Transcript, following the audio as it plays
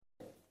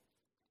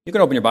You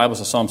can open your Bibles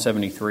to Psalm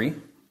 73.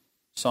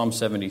 Psalm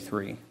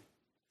 73.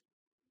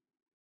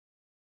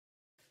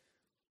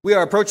 We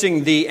are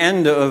approaching the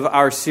end of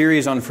our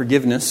series on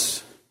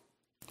forgiveness.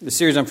 The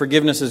series on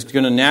forgiveness is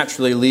going to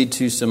naturally lead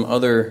to some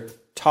other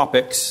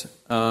topics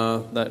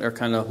that are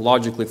kind of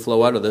logically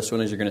flow out of this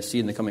one, as you're going to see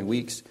in the coming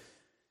weeks.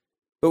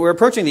 But we're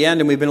approaching the end,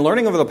 and we've been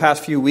learning over the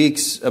past few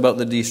weeks about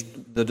the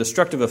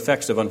destructive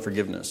effects of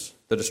unforgiveness.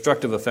 The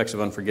destructive effects of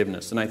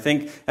unforgiveness. And I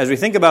think as we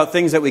think about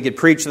things that we could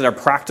preach that are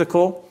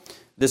practical,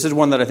 this is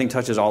one that I think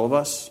touches all of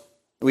us.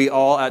 We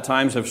all at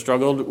times have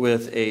struggled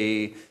with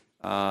a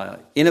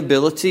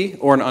inability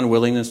or an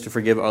unwillingness to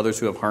forgive others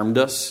who have harmed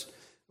us.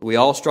 We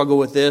all struggle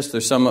with this.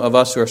 There's some of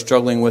us who are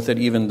struggling with it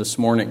even this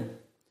morning.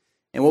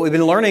 And what we've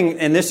been learning,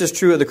 and this is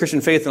true of the Christian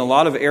faith in a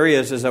lot of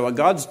areas, is that what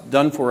God's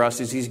done for us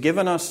is He's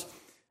given us,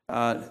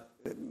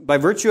 by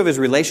virtue of His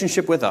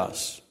relationship with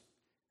us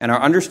and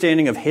our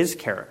understanding of His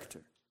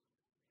character,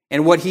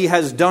 and what He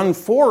has done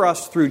for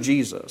us through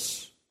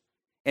Jesus,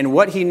 and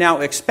what He now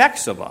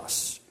expects of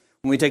us,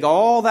 when we take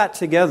all that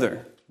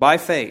together by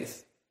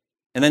faith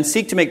and then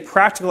seek to make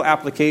practical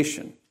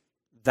application,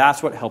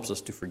 that's what helps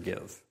us to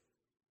forgive.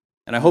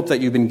 And I hope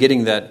that you've been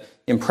getting that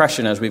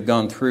impression as we've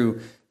gone through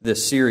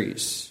this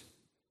series.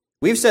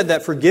 We've said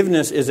that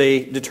forgiveness is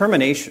a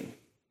determination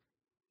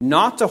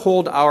not to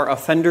hold our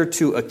offender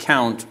to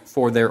account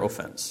for their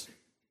offense.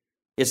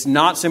 It's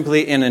not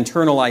simply an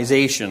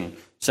internalization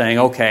saying,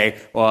 okay,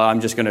 well,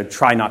 I'm just going to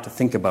try not to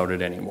think about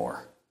it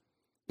anymore.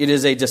 It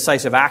is a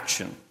decisive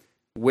action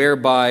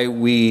whereby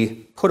we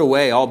put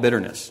away all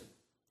bitterness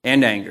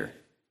and anger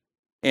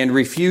and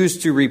refuse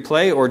to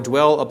replay or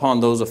dwell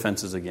upon those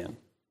offenses again.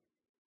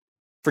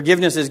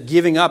 Forgiveness is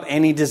giving up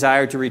any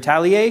desire to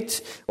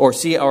retaliate or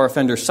see our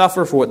offender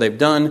suffer for what they've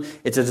done.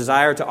 It's a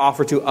desire to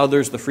offer to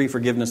others the free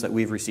forgiveness that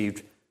we've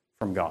received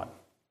from God.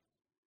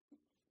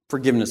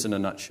 Forgiveness in a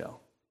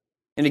nutshell.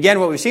 And again,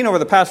 what we've seen over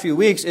the past few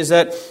weeks is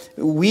that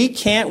we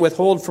can't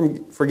withhold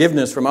from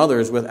forgiveness from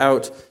others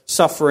without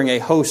suffering a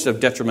host of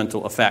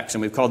detrimental effects.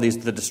 And we've called these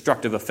the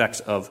destructive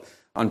effects of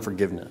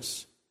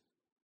unforgiveness.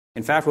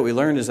 In fact, what we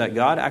learned is that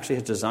God actually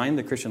has designed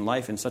the Christian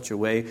life in such a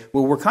way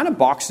where we're kind of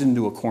boxed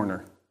into a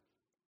corner.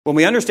 When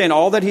we understand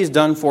all that He's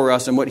done for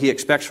us and what He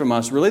expects from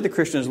us, really the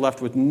Christian is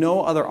left with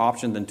no other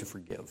option than to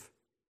forgive.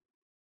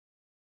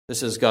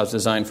 This is God's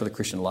design for the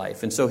Christian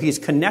life. And so He's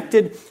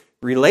connected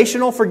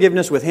relational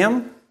forgiveness with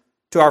Him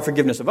to our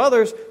forgiveness of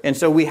others. And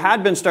so we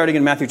had been starting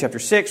in Matthew chapter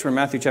 6, where in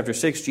Matthew chapter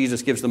 6,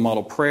 Jesus gives the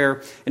model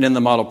prayer. And in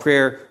the model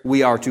prayer,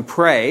 we are to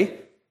pray,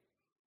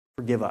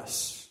 forgive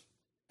us.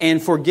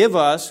 And forgive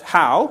us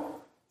how?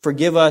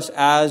 Forgive us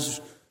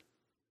as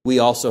we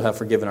also have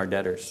forgiven our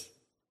debtors.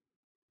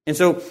 And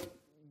so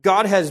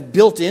God has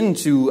built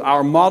into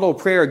our model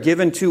prayer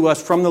given to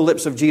us from the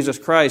lips of Jesus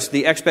Christ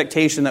the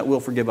expectation that we'll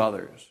forgive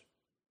others.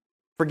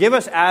 Forgive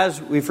us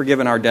as we've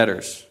forgiven our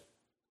debtors.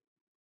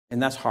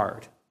 And that's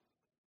hard,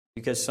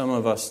 because some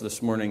of us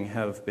this morning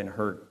have been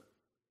hurt.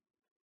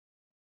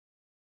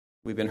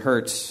 We've been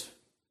hurt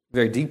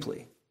very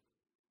deeply.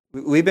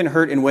 We've been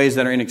hurt in ways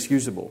that are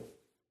inexcusable.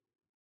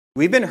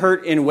 We've been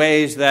hurt in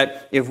ways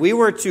that if we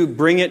were to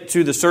bring it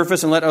to the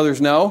surface and let others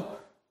know,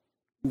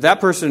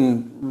 that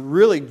person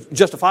really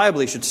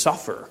justifiably should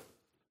suffer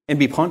and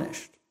be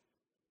punished.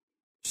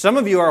 Some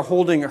of you are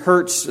holding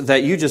hurts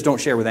that you just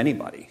don't share with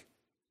anybody.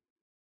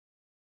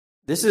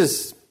 This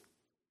is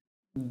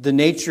the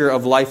nature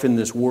of life in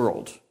this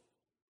world.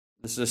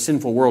 This is a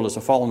sinful world, it's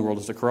a fallen world,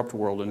 it's a corrupt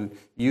world, and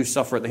you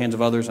suffer at the hands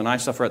of others, and I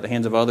suffer at the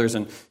hands of others,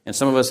 and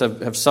some of us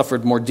have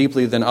suffered more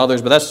deeply than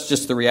others, but that's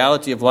just the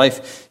reality of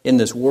life in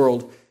this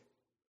world.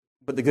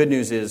 But the good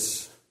news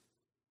is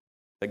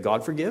that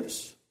God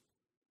forgives,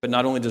 but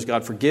not only does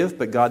God forgive,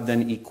 but God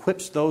then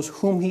equips those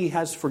whom He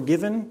has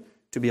forgiven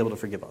to be able to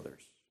forgive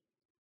others.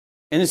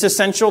 And it's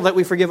essential that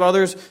we forgive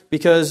others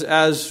because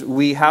as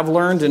we have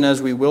learned and as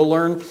we will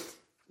learn,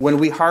 when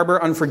we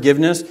harbor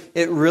unforgiveness,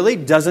 it really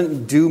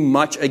doesn't do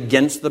much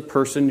against the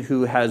person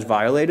who has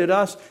violated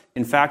us.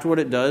 In fact, what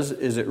it does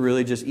is it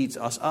really just eats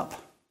us up.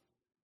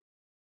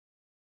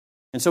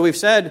 And so we've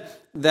said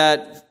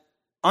that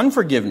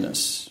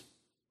unforgiveness,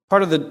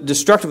 part of the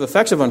destructive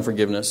effects of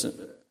unforgiveness,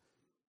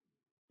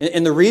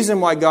 and the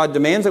reason why God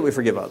demands that we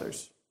forgive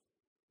others,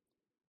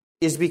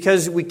 is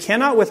because we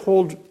cannot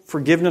withhold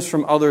forgiveness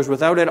from others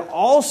without it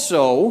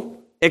also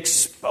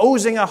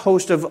exposing a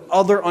host of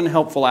other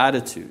unhelpful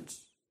attitudes.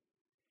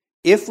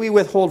 If we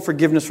withhold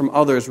forgiveness from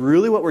others,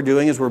 really what we're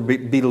doing is we're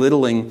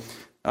belittling,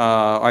 or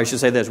I should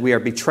say this, we are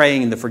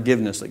betraying the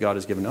forgiveness that God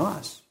has given to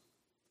us.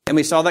 And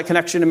we saw that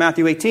connection in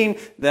Matthew 18,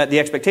 that the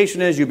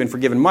expectation is you've been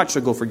forgiven much,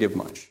 so go forgive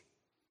much.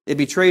 It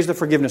betrays the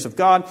forgiveness of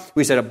God.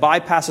 We said it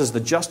bypasses the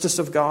justice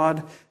of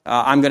God.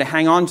 I'm going to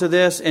hang on to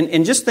this.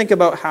 And just think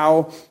about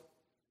how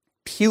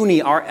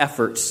puny our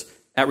efforts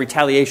at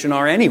retaliation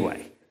are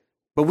anyway.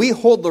 But we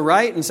hold the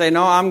right and say,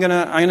 no, I'm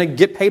going to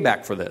get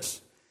payback for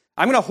this.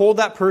 I'm going to hold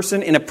that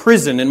person in a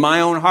prison in my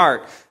own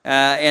heart,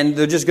 and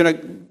they're just going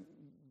to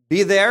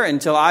be there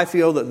until I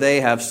feel that they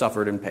have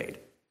suffered and paid.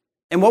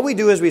 And what we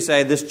do is we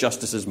say, this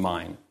justice is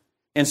mine.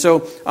 And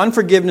so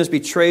unforgiveness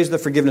betrays the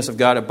forgiveness of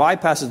God. It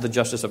bypasses the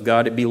justice of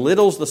God. It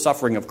belittles the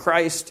suffering of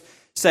Christ,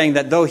 saying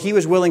that though he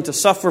was willing to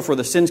suffer for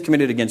the sins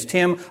committed against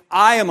him,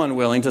 I am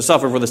unwilling to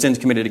suffer for the sins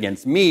committed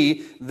against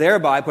me,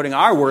 thereby putting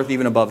our worth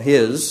even above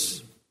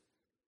his.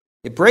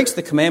 It breaks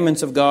the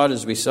commandments of God,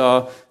 as we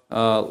saw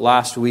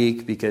last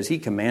week, because he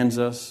commands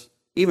us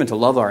even to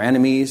love our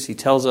enemies. He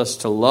tells us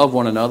to love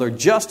one another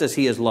just as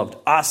he has loved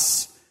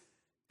us.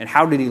 And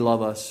how did he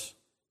love us?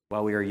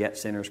 While we are yet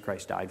sinners,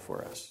 Christ died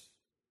for us.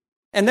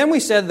 And then we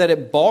said that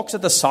it balks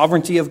at the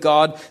sovereignty of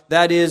God.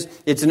 That is,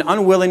 it's an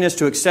unwillingness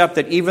to accept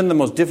that even the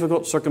most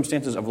difficult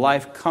circumstances of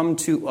life come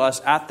to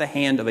us at the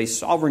hand of a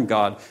sovereign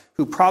God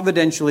who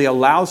providentially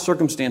allows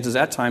circumstances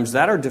at times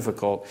that are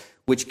difficult,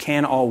 which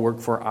can all work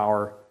for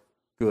our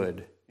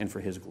good and for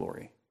his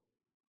glory.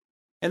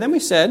 And then we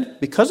said,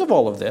 because of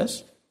all of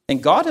this,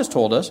 and God has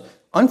told us,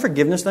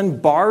 unforgiveness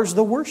then bars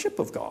the worship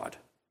of God.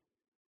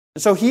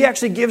 And so he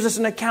actually gives us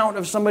an account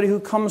of somebody who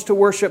comes to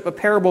worship, a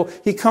parable.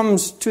 He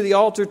comes to the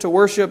altar to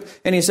worship,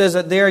 and he says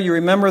that there you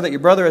remember that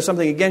your brother has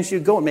something against you.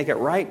 Go and make it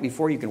right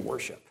before you can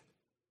worship.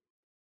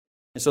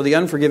 And so the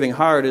unforgiving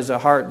heart is a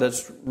heart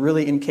that's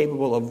really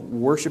incapable of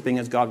worshiping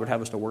as God would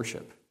have us to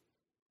worship.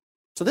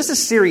 So this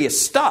is serious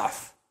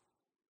stuff.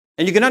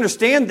 And you can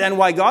understand then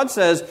why God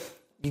says,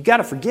 you've got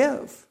to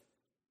forgive.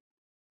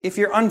 If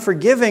you're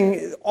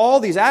unforgiving, all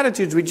these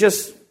attitudes we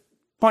just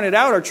pointed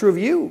out are true of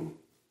you.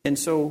 And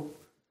so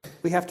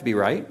we have to be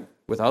right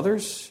with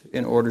others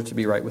in order to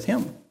be right with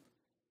him.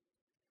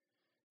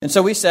 And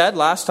so we said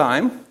last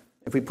time,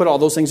 if we put all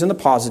those things in the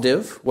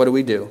positive, what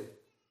do?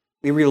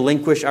 We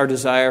relinquish our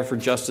desire for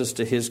justice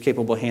to his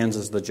capable hands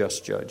as the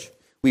just judge.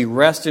 We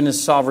rest in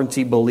his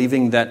sovereignty,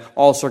 believing that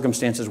all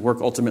circumstances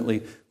work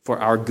ultimately for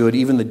our good,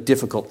 even the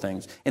difficult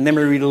things. And then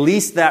we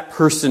release that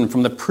person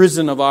from the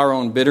prison of our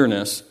own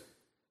bitterness,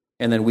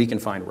 and then we can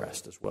find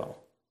rest as well.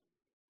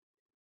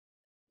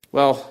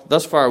 Well,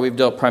 thus far we've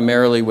dealt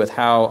primarily with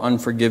how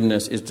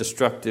unforgiveness is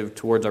destructive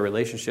towards our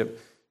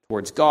relationship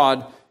towards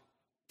God.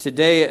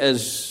 Today,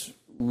 as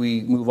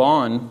we move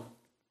on,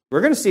 we're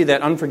going to see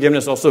that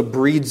unforgiveness also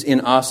breeds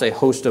in us a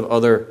host of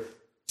other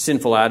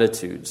sinful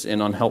attitudes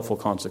and unhelpful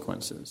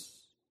consequences.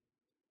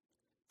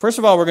 First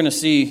of all, we're going to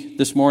see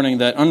this morning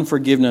that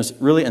unforgiveness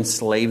really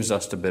enslaves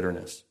us to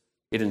bitterness.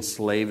 It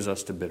enslaves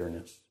us to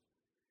bitterness.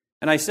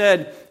 And I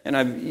said, and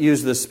I've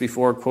used this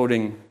before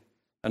quoting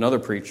another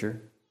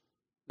preacher,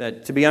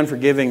 that to be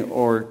unforgiving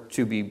or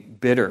to be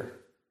bitter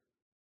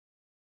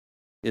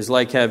is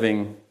like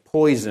having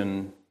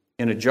poison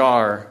in a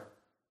jar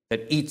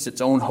that eats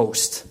its own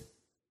host.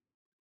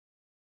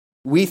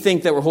 We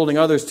think that we're holding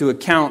others to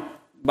account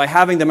by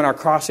having them in our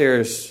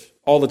crosshairs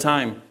all the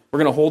time. We're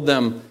going to hold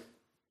them.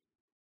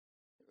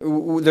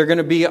 They're going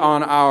to be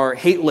on our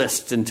hate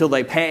list until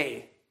they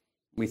pay.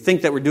 We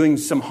think that we're doing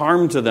some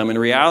harm to them. In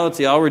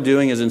reality, all we're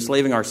doing is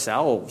enslaving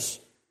ourselves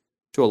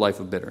to a life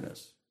of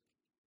bitterness.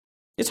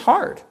 It's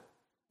hard.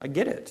 I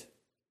get it.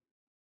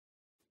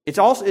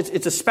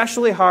 It's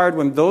especially hard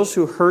when those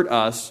who hurt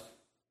us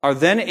are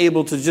then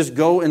able to just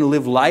go and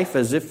live life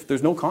as if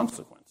there's no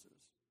consequences.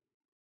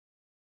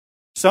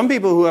 Some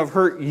people who have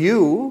hurt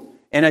you,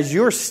 and as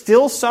you're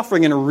still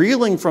suffering and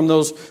reeling from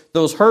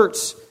those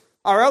hurts,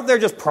 are out there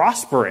just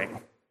prospering.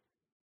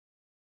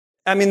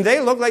 I mean, they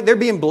look like they're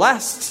being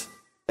blessed.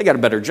 They got a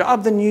better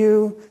job than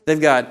you. They've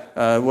got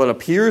what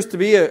appears to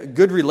be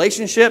good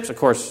relationships. Of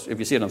course, if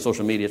you see it on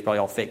social media, it's probably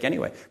all fake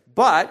anyway.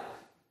 But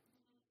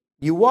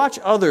you watch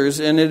others,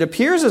 and it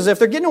appears as if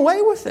they're getting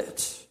away with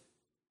it.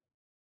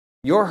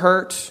 You're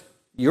hurt.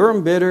 You're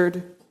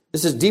embittered.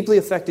 This has deeply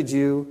affected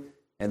you,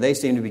 and they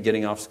seem to be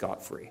getting off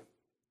scot-free.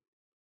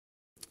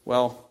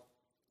 Well,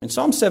 in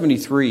Psalm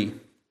 73,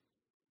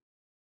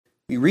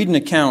 we read an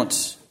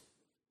account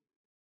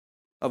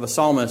of a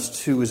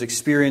psalmist who was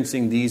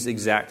experiencing these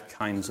exact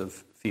kinds of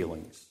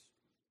feelings.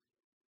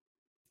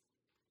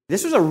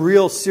 This was a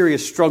real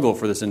serious struggle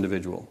for this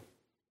individual.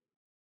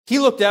 He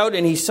looked out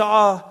and he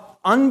saw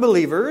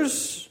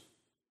unbelievers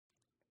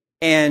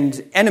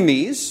and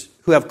enemies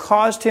who have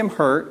caused him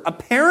hurt,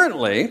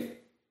 apparently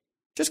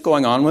just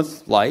going on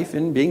with life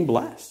and being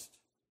blessed.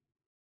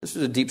 This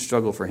was a deep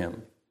struggle for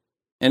him.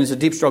 And it's a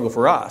deep struggle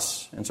for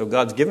us. And so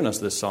God's given us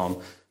this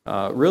psalm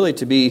really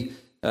to be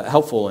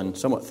helpful and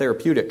somewhat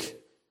therapeutic.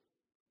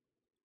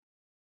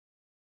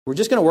 We're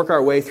just going to work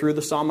our way through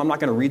the psalm. I'm not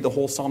going to read the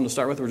whole psalm to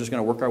start with. We're just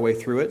going to work our way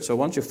through it. So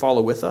why don't you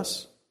follow with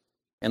us?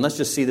 And let's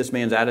just see this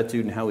man's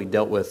attitude and how he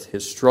dealt with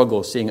his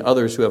struggle, seeing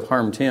others who have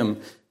harmed him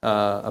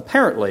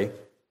apparently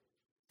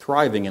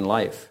thriving in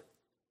life.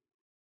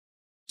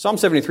 Psalm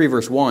 73,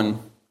 verse 1,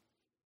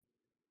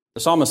 the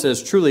psalmist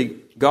says, "Truly,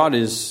 God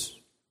is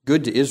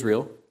good to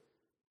Israel,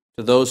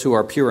 to those who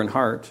are pure in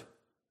heart.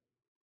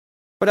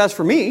 But as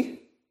for me,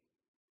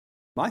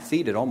 my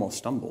feet had almost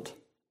stumbled.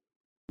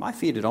 My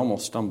feet had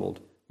almost stumbled.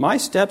 My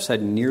steps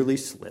had nearly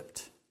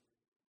slipped."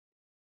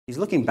 He's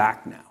looking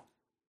back now.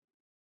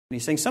 And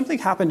he's saying, something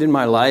happened in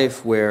my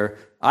life where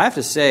I have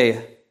to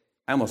say,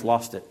 I almost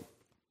lost it.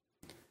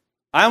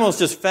 I almost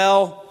just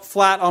fell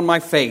flat on my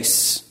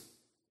face.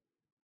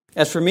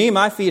 As for me,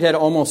 my feet had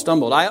almost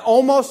stumbled. I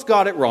almost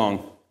got it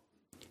wrong.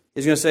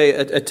 He's going to say,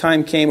 a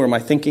time came where my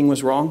thinking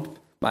was wrong,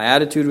 my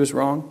attitude was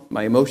wrong,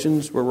 my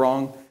emotions were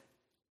wrong.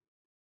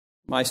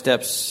 My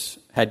steps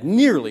had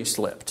nearly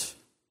slipped.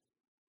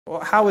 Well,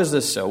 how is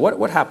this so?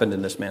 What happened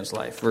in this man's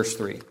life? Verse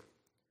 3.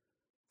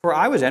 For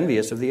I was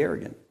envious of the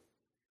arrogant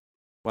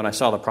when I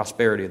saw the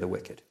prosperity of the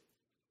wicked.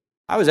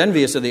 I was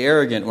envious of the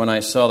arrogant when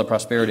I saw the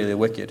prosperity of the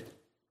wicked.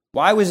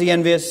 Why was he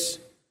envious?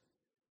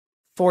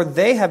 For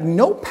they have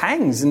no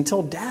pangs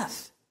until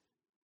death.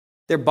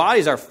 Their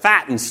bodies are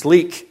fat and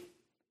sleek.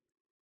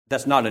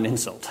 That's not an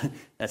insult.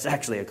 That's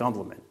actually a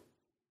compliment.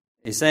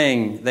 He's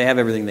saying they have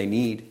everything they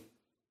need.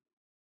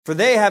 For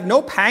they have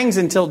no pangs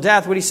until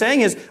death. What he's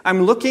saying is,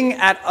 I'm looking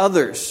at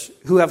others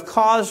who have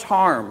caused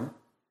harm,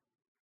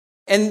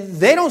 and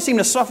they don't seem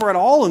to suffer at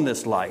all in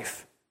this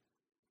life.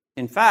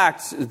 In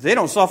fact, they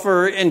don't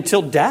suffer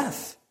until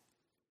death.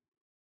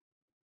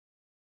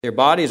 Their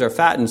bodies are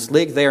fat and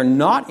sleek. They are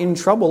not in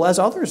trouble as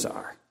others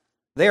are.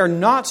 They are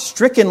not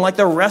stricken like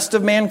the rest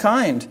of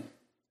mankind.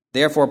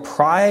 Therefore,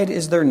 pride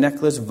is their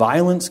necklace.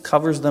 Violence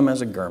covers them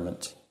as a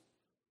garment.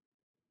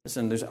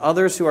 Listen, there's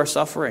others who are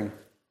suffering,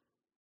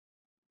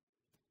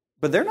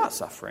 but they're not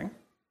suffering.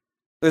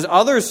 There's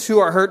others who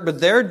are hurt,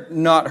 but they're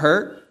not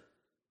hurt.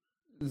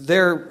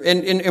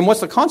 And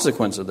what's the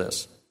consequence of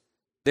this?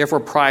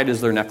 Therefore, pride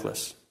is their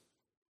necklace.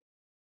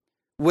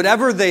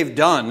 Whatever they've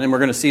done, and we're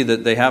going to see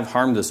that they have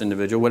harmed this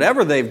individual,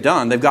 whatever they've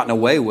done, they've gotten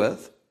away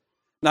with.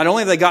 Not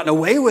only have they gotten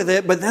away with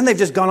it, but then they've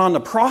just gone on to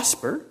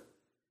prosper.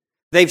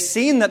 They've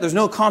seen that there's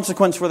no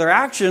consequence for their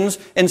actions,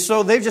 and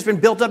so they've just been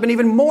built up in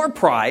even more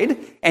pride,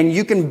 and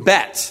you can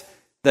bet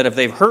that if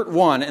they've hurt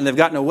one and they've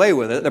gotten away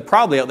with it, they're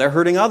probably out there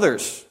hurting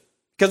others,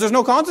 because there's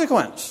no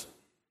consequence.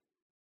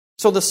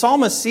 So the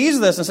psalmist sees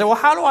this and says, well,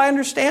 how do I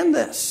understand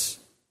this?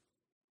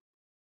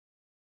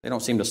 They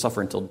don't seem to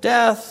suffer until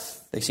death.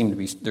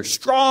 They're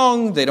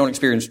strong. They don't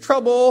experience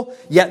trouble.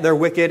 Yet they're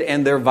wicked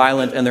and they're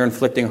violent and they're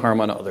inflicting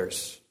harm on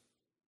others.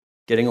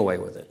 Getting away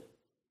with it.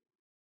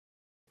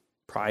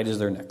 Pride is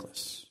their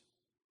necklace.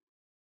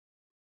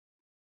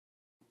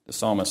 The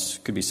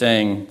psalmist could be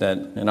saying that,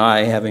 and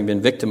I, having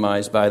been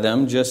victimized by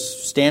them,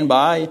 just stand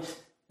by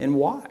and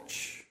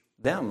watch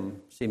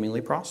them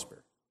seemingly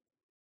prosper.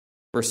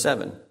 Verse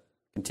 7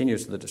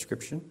 continues the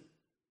description.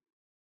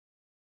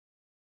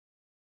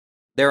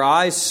 Their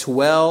eyes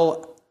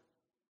swell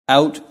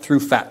out through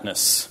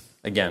fatness.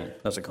 Again,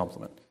 that's a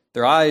compliment.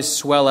 Their eyes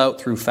swell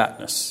out through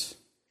fatness.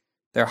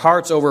 Their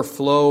hearts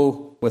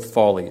overflow with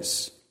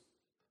follies.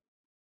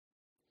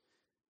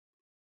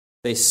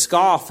 They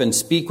scoff and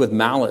speak with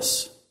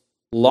malice.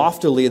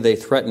 Loftily they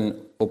threaten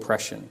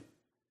oppression.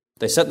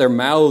 They set their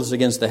mouths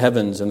against the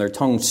heavens, and their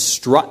tongue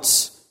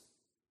struts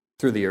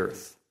through the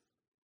earth.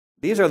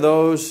 These are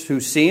those who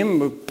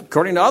seem,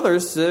 according to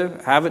others, to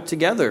have it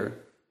together.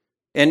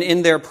 And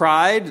in their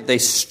pride, they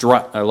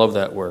strut. I love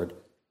that word.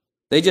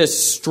 They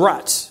just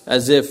strut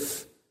as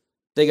if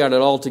they got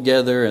it all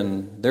together,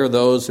 and they're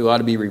those who ought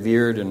to be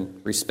revered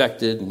and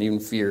respected and even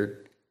feared.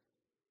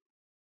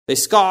 They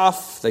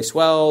scoff, they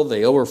swell,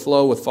 they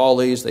overflow with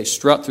follies, they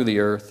strut through the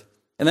earth.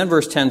 And then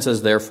verse 10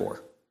 says,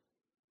 therefore.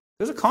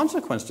 There's a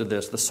consequence to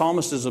this. The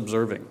psalmist is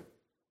observing.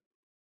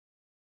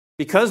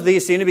 Because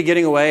these seem to be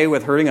getting away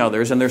with hurting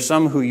others, and there's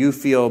some who you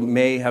feel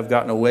may have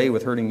gotten away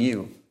with hurting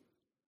you.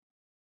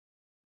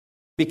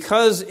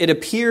 Because it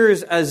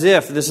appears as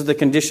if this is the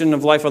condition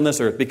of life on this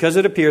earth, because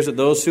it appears that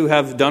those who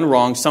have done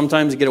wrong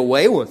sometimes get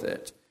away with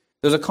it,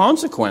 there's a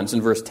consequence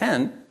in verse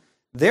 10.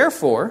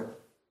 Therefore,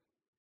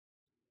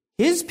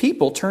 his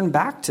people turn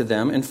back to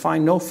them and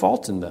find no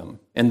fault in them.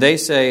 And they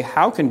say,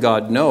 how can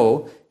God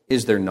know?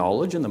 Is there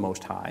knowledge in the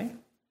Most High?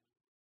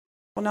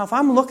 Well, now, if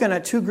I'm looking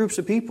at two groups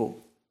of people,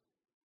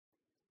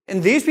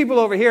 and these people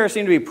over here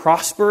seem to be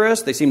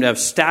prosperous, they seem to have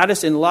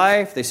status in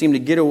life, they seem to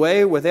get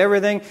away with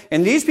everything,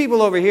 and these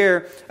people over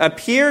here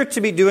appear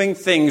to be doing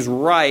things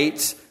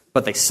right,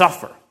 but they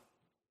suffer.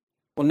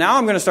 Well, now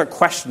I'm going to start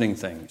questioning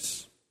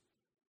things.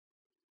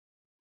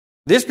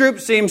 This group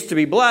seems to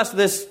be blessed,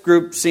 this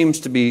group seems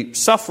to be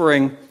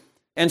suffering,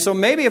 and so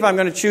maybe if I'm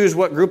going to choose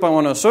what group I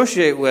want to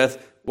associate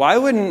with, why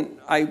wouldn't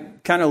I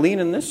kind of lean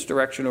in this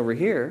direction over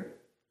here?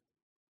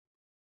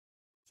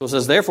 So it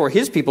says, therefore,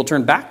 his people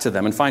turn back to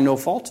them and find no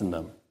fault in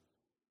them.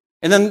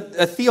 And then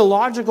a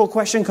theological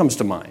question comes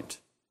to mind.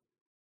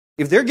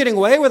 If they're getting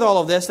away with all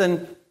of this,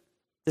 then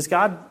does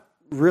God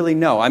really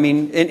know? I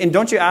mean, and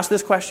don't you ask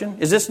this question?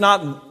 Is this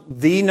not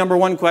the number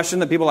one question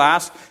that people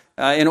ask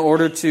in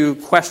order to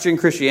question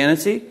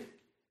Christianity?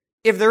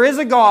 If there is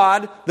a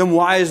God, then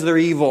why is there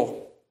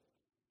evil?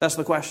 That's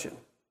the question.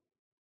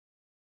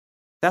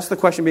 That's the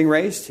question being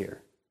raised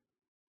here.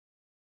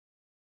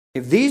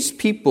 If these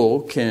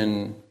people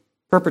can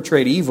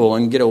perpetrate evil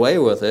and get away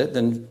with it,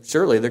 then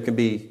surely there can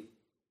be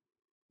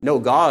no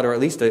God, or at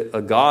least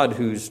a God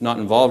who's not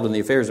involved in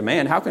the affairs of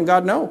man. How can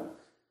God know?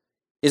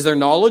 Is there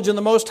knowledge in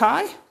the Most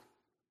High?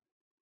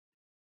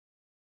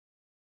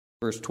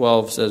 Verse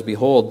 12 says,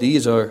 behold,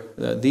 these are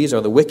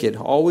the wicked,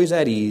 always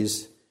at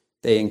ease.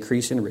 They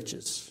increase in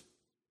riches.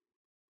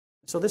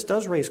 So this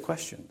does raise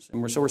questions,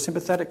 and we're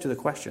sympathetic to the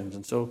questions.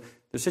 And so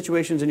there's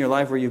situations in your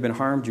life where you've been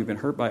harmed, you've been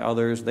hurt by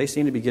others. They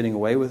seem to be getting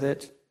away with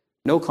it.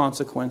 No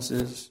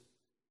consequences.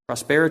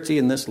 Prosperity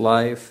in this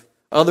life.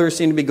 Others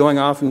seem to be going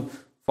off and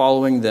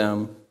following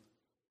them.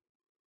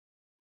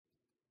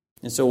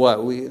 And so what?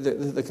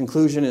 The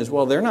conclusion is,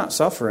 well, they're not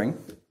suffering.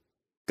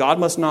 God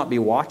must not be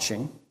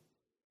watching.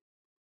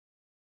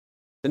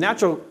 The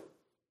natural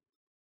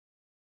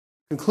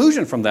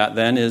conclusion from that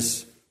then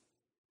is,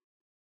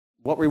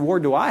 what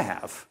reward do I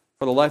have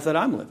for the life that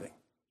I'm living?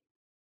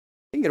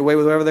 They can get away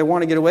with whatever they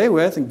want to get away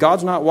with, and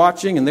God's not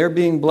watching, and they're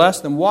being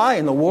blessed. Then why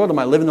in the world am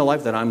I living the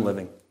life that I'm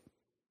living?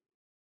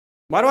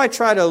 Why do I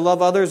try to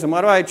love others, and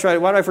why do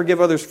I forgive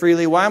others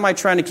freely? Why am I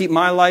trying to keep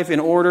my life in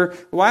order?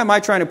 Why am I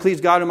trying to please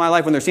God in my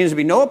life when there seems to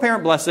be no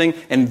apparent blessing,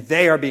 and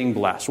they are being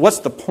blessed? What's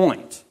the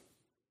point?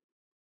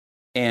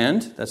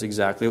 And that's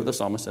exactly what the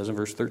psalmist says in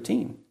verse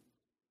 13.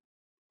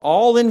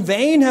 All in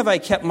vain have I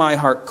kept my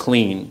heart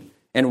clean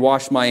and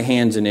washed my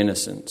hands in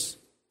innocence.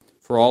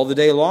 For all the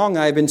day long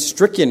I have been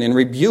stricken and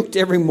rebuked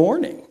every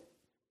morning.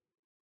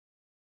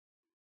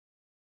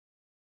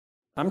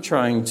 I'm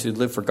trying to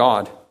live for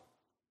God.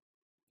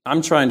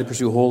 I'm trying to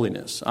pursue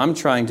holiness. I'm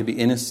trying to be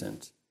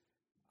innocent.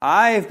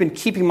 I've been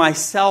keeping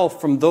myself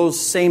from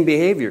those same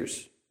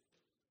behaviors.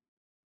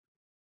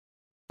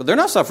 But they're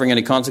not suffering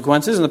any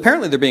consequences, and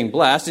apparently they're being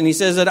blessed. And he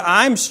says that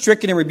I'm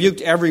stricken and rebuked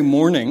every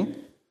morning.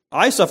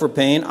 I suffer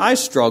pain. I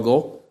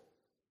struggle.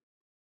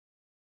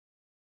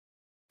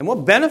 And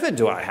what benefit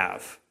do I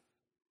have?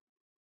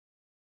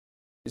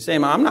 He's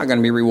saying, I'm not going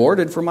to be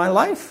rewarded for my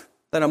life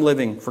that I'm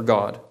living for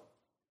God.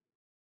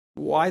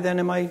 Why then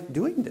am I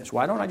doing this?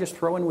 Why don't I just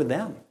throw in with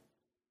them?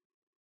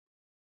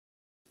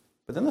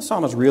 But then the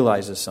psalmist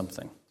realizes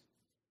something.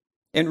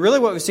 And really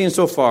what we've seen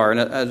so far, and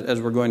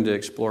as we're going to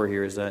explore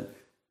here, is that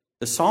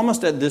the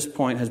psalmist at this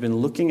point has been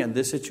looking at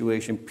this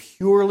situation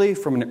purely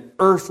from an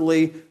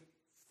earthly,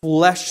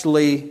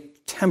 fleshly,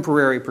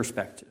 temporary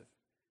perspective.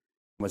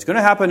 What's going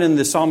to happen in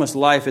the psalmist's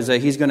life is that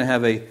he's going to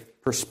have a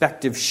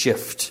perspective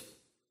shift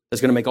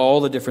that's going to make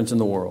all the difference in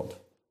the world.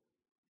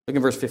 Look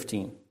at verse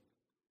 15.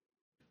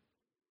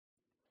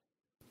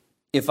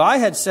 If I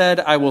had said,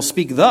 I will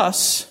speak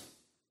thus,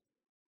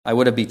 I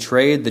would have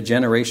betrayed the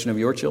generation of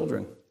your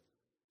children.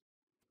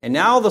 And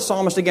now the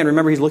psalmist, again,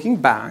 remember, he's looking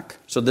back.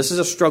 So this is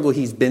a struggle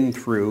he's been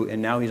through,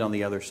 and now he's on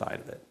the other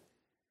side of it.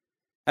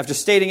 After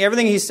stating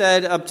everything he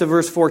said up to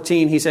verse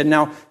 14, he said,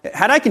 now,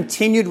 had I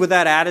continued with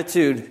that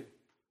attitude,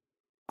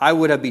 I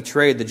would have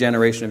betrayed the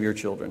generation of your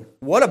children.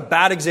 What a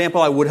bad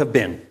example I would have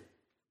been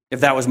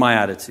if that was my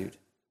attitude.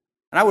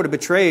 And I would have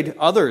betrayed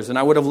others, and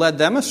I would have led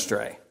them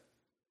astray.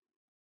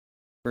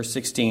 Verse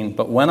 16,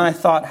 but when I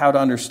thought how to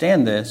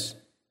understand this,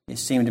 it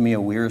seemed to me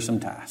a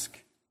wearisome task.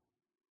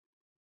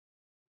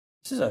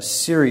 This is a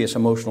serious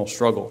emotional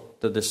struggle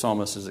that this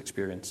psalmist is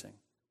experiencing.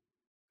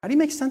 How do you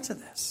make sense of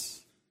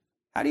this?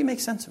 How do you make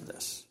sense of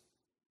this?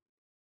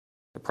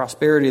 The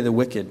prosperity of the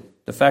wicked,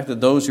 the fact that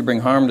those who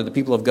bring harm to the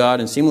people of God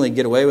and seemingly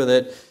get away with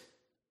it,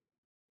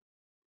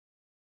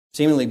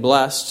 seemingly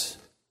blessed,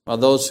 while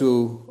those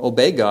who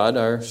obey God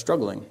are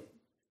struggling.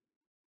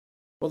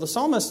 Well, the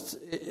psalmist,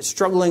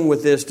 struggling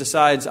with this,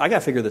 decides, I got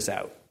to figure this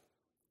out.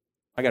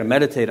 I got to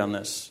meditate on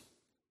this.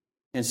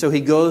 And so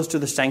he goes to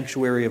the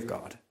sanctuary of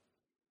God.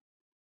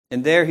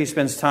 And there he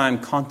spends time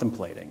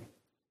contemplating.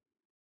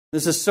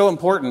 This is so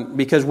important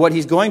because what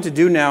he's going to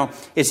do now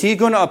is he's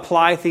going to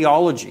apply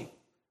theology.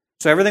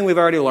 So everything we've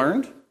already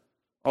learned,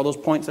 all those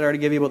points that I already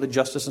gave you about the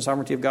justice and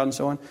sovereignty of God and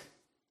so on,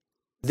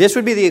 this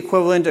would be the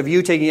equivalent of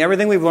you taking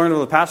everything we've learned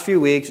over the past few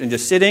weeks and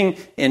just sitting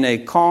in a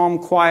calm,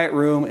 quiet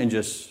room and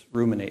just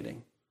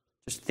ruminating,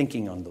 just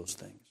thinking on those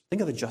things.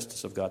 Think of the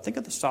justice of God. Think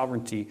of the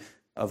sovereignty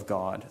of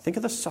God. Think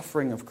of the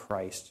suffering of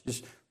Christ.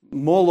 Just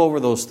mull over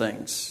those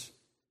things.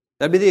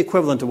 That'd be the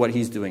equivalent of what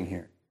he's doing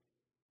here.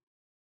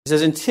 He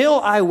says, until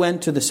I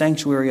went to the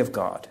sanctuary of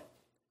God,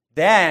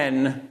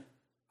 then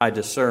I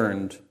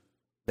discerned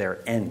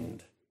their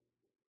end.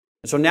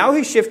 And so now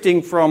he's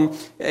shifting from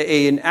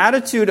an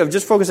attitude of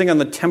just focusing on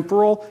the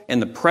temporal and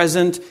the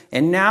present,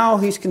 and now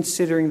he's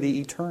considering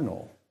the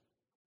eternal.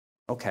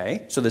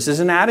 Okay, so this is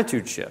an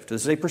attitude shift.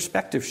 This is a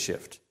perspective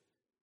shift.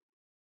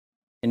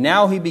 And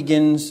now he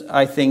begins,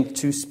 I think,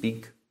 to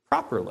speak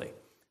properly.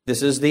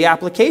 This is the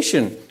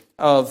application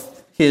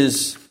of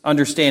his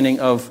understanding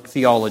of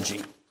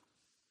theology.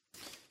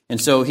 And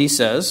so he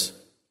says,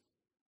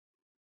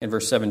 in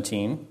verse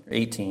 17,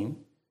 18,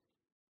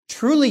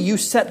 truly you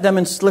set them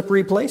in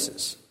slippery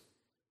places.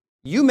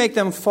 You make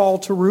them fall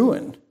to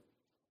ruin.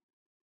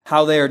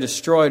 How they are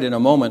destroyed in a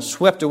moment,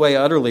 swept away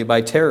utterly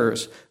by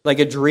terrors. Like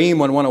a dream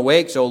when one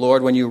awakes, O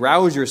Lord, when you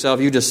rouse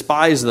yourself, you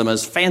despise them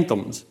as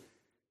phantoms.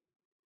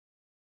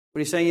 But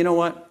he's saying, you know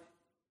what?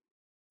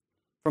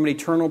 From an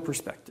eternal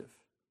perspective,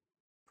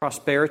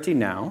 prosperity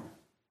now,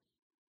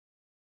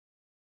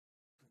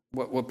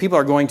 what people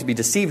are going to be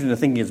deceived into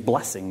thinking is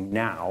blessing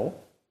now,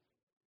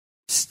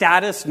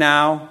 status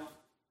now,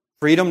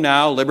 freedom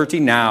now,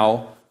 liberty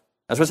now.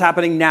 That's what's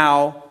happening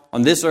now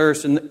on this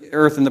earth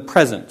in the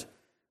present.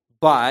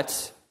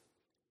 But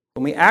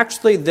When we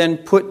actually then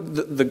put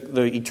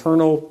the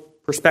eternal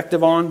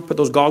perspective on, put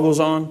those goggles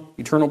on,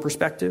 eternal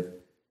perspective,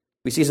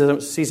 we see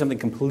something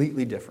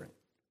completely different.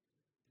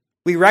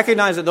 We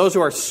recognize that those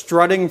who are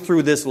strutting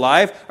through this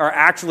life are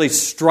actually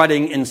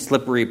strutting in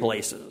slippery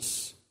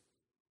places.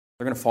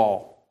 They're going to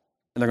fall,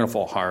 and they're going to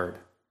fall hard.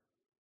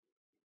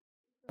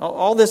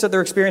 All this that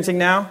they're experiencing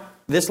now,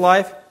 this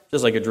life,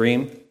 just like a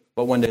dream,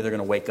 but one day they're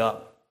going to wake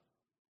up.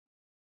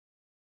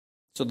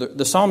 So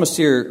the psalmist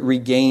here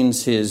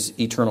regains his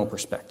eternal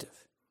perspective.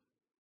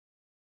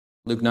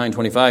 Luke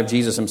 9:25,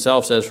 Jesus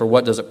himself says, "For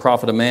what does it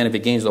profit a man if he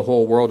gains the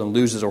whole world and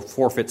loses or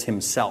forfeits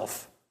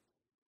himself?"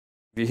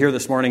 If you're here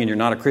this morning and you're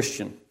not a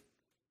Christian,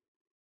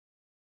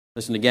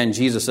 listen again.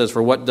 Jesus says,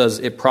 "For what does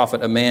it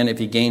profit a man if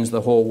he gains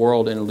the whole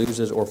world and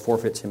loses or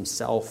forfeits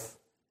himself?"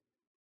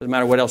 Doesn't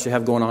matter what else you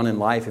have going on in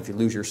life. If you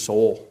lose your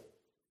soul,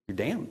 you're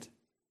damned.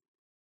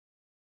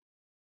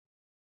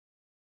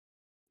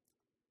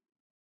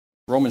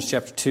 Romans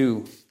chapter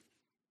 2,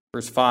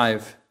 verse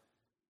 5.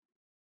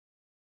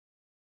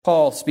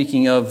 Paul,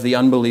 speaking of the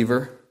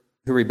unbeliever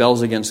who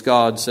rebels against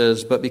God,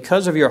 says, "But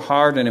because of your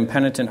hard and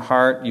impenitent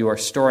heart, you are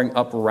storing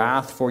up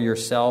wrath for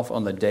yourself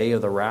on the day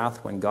of the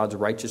wrath when God's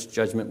righteous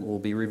judgment will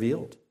be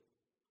revealed.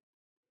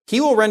 He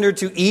will render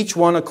to each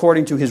one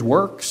according to his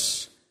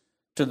works.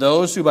 To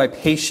those who by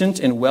patient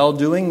and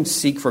well-doing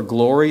seek for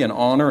glory and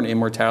honor and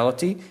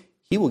immortality,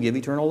 he will give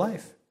eternal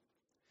life.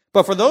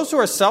 But for those who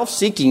are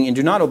self-seeking and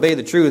do not obey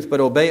the truth, but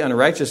obey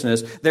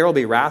unrighteousness, there will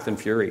be wrath and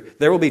fury.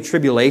 There will be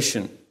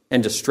tribulation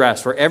and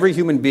distress for every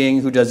human being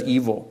who does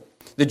evil.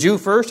 The Jew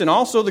first and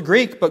also the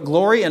Greek, but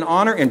glory and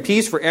honor and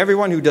peace for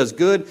everyone who does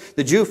good.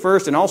 The Jew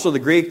first and also the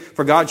Greek,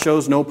 for God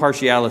shows no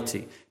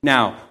partiality."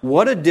 Now,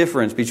 what a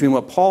difference between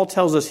what Paul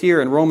tells us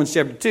here in Romans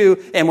chapter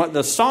 2 and what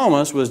the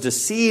psalmist was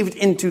deceived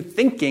into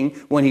thinking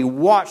when he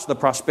watched the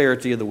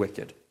prosperity of the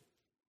wicked.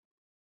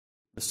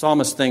 The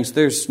psalmist thinks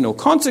there's no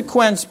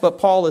consequence, but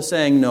Paul is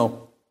saying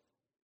no.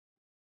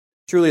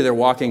 Truly, they're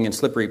walking in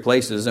slippery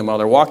places, and while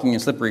they're walking in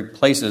slippery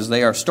places,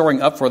 they are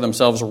storing up for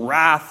themselves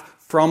wrath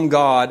from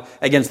God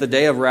against the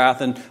day of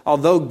wrath. And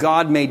although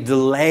God may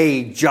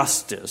delay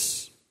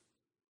justice,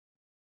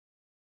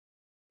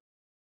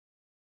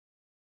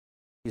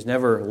 he's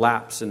never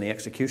lapsed in the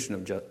execution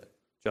of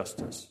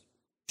justice.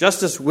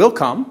 Justice will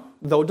come,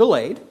 though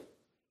delayed.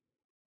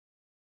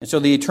 And so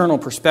the eternal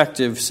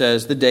perspective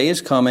says the day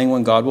is coming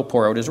when God will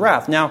pour out his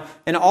wrath. Now,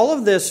 in all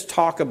of this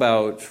talk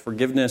about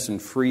forgiveness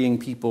and freeing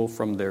people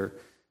from their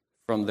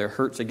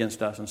hurts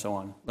against us and so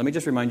on, let me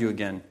just remind you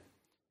again,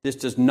 this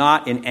does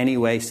not in any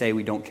way say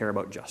we don't care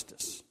about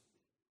justice.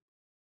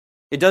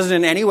 It doesn't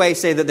in any way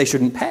say that they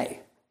shouldn't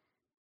pay.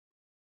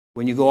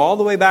 When you go all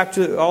the way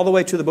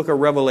to the book of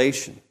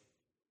Revelation,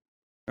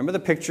 remember the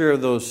picture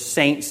of those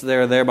saints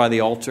there by the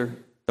altar,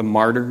 the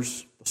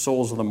martyrs, the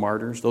souls of the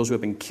martyrs, those who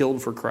have been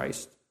killed for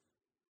Christ?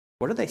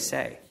 What do they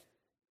say?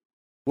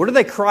 What do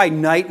they cry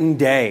night and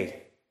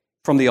day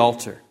from the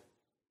altar?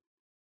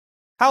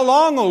 "How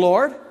long, O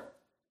Lord?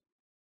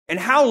 And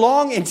how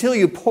long until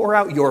you pour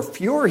out your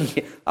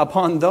fury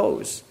upon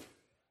those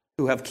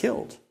who have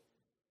killed?"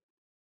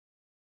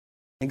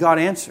 And God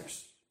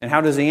answers. And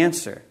how does he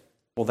answer?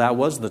 Well, that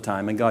was the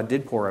time, and God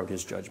did pour out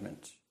his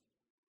judgment.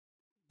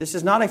 This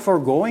is not a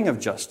foregoing of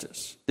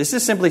justice. This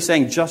is simply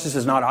saying justice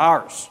is not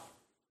ours.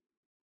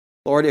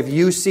 Lord, if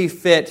you see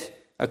fit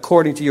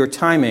according to your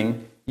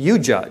timing, you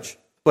judge,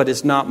 but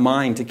it's not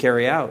mine to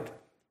carry out.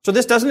 So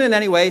this doesn't in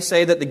any way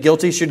say that the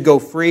guilty should go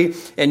free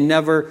and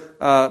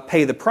never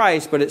pay the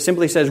price, but it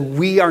simply says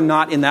we are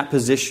not in that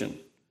position.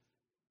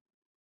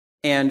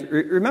 And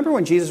remember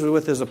when Jesus was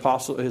with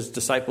his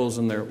disciples,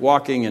 and they're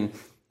walking, and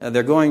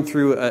they're going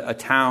through a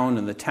town,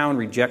 and the town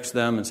rejects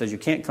them and says, "You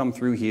can't come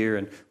through here."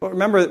 And well,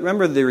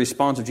 remember the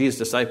response of Jesus'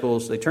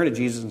 disciples. They turned to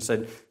Jesus and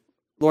said,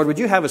 "Lord, would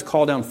you have us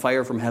call down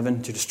fire from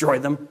heaven to destroy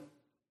them?"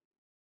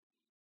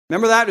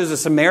 Remember that? It was a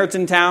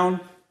Samaritan town,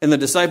 and the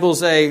disciples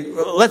say,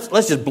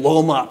 let's just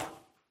blow them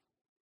up.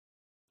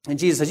 And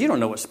Jesus says, "You don't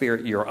know what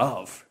spirit you're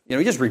of."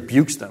 He just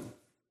rebukes them.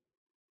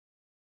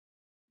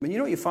 But you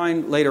know what you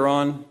find later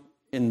on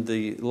in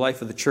the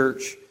life of the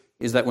church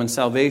is that when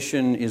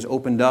salvation is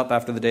opened up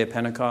after the day of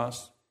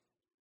Pentecost,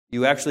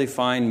 you actually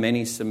find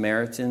many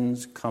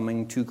Samaritans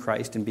coming to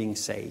Christ and being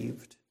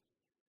saved.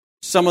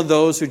 Some of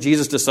those who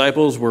Jesus'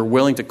 disciples were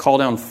willing to call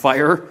down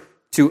fire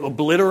to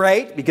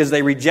obliterate because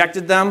they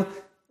rejected them,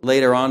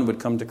 later on would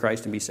come to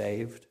Christ and be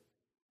saved.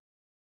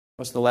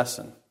 What's the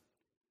lesson?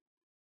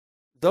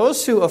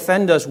 Those who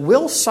offend us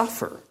will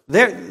suffer.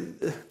 Their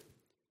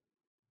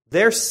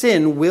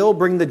sin will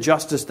bring the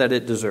justice that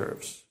it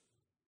deserves.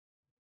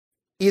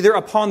 Either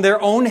upon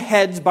their own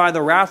heads by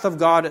the wrath of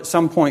God at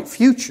some point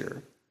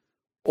future,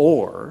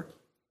 or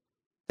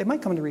they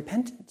might come to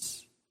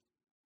repentance.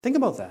 Think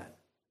about that.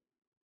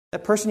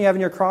 That person you have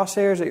in your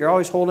crosshairs that you're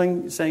always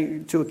holding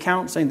saying to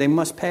account, saying they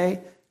must pay,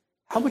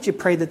 how would you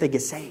pray that they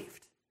get saved?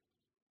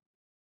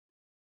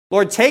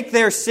 Lord, take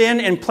their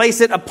sin and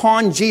place it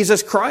upon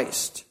Jesus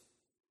Christ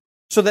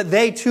so that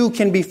they too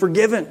can be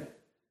forgiven.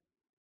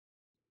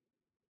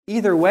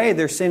 Either way,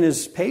 their sin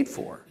is paid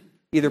for.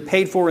 either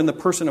paid for in the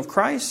person of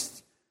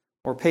Christ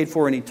or paid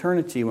for in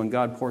eternity when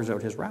God pours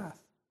out his wrath.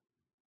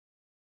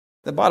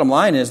 The bottom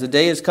line is the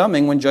day is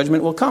coming when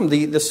judgment will come.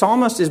 The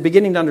psalmist is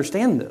beginning to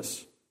understand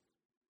this.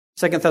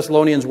 2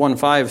 Thessalonians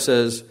 1:5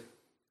 says,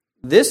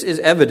 "This is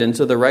evidence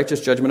of the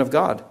righteous judgment of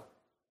God,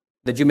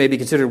 that you may be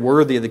considered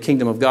worthy of the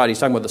kingdom of God." He's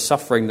talking about the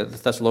suffering that the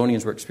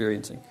Thessalonians were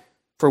experiencing,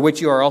 "for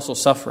which you are also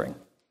suffering.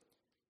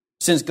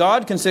 Since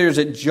God considers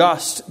it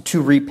just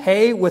to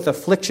repay with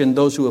affliction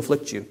those who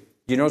afflict you."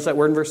 Do you notice that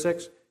word in verse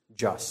 6?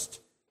 Just.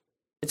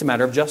 It's a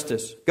matter of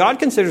justice. God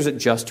considers it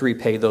just to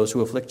repay those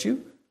who afflict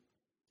you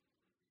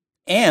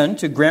and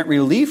to grant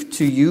relief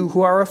to you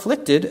who are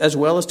afflicted as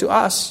well as to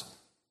us.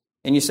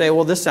 And you say,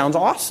 well, this sounds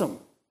awesome.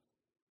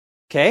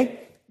 Okay?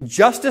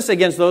 Justice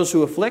against those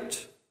who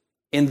afflict,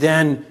 and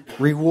then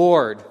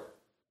reward,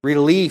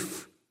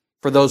 relief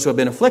for those who have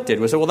been afflicted.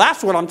 We say, well,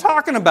 that's what I'm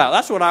talking about.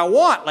 That's what I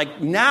want, like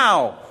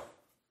now.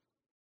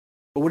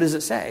 But what does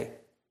it say?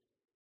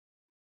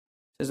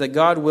 It says that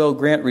God will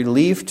grant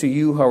relief to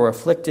you who are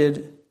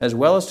afflicted as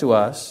well as to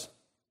us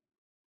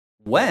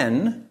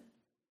when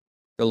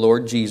the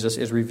Lord Jesus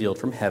is revealed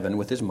from heaven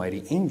with his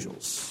mighty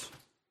angels.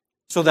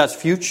 So that's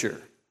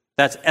future.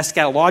 That's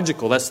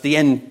eschatological. That's the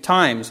end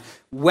times.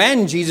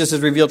 When Jesus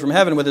is revealed from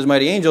heaven with his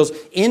mighty angels,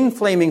 in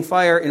flaming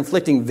fire,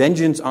 inflicting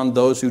vengeance on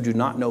those who do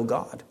not know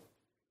God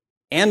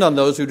and on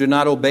those who do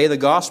not obey the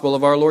gospel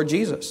of our Lord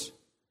Jesus.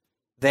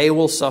 They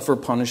will suffer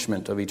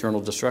punishment of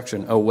eternal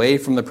destruction away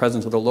from the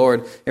presence of the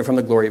Lord and from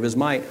the glory of his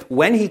might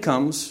when he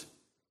comes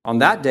on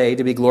that day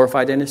to be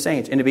glorified in his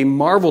saints and to be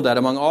marveled at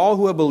among all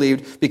who have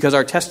believed, because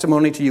our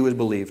testimony to you is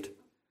believed.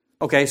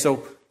 Okay,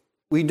 so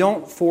we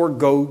don't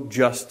forego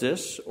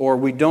justice or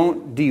we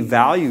don't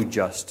devalue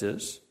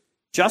justice.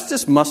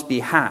 Justice must be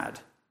had.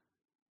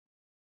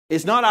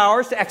 It's not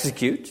ours to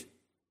execute.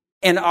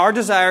 And our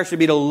desire should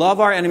be to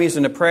love our enemies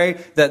and to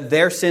pray that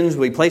their sins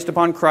will be placed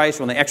upon Christ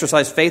when they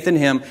exercise faith in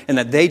him and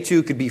that they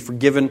too could be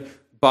forgiven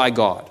by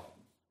God.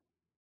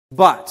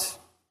 But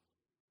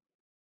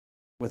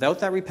without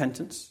that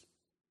repentance,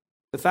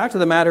 the fact of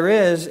the matter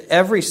is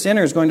every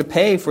sinner is going to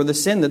pay for the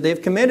sin that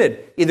they've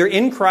committed, either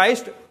in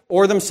Christ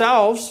or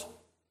themselves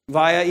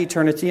via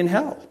eternity in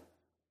hell.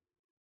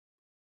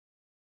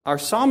 Our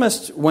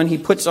psalmist, when he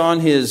puts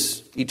on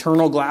his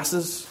eternal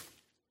glasses,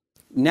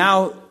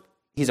 now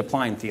he's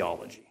applying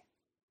theology.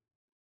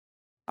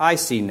 I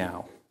see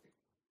now.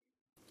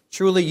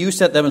 Truly, you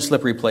set them in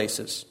slippery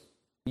places.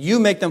 You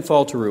make them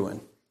fall to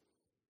ruin.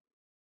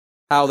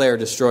 How they are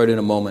destroyed in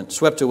a moment,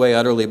 swept away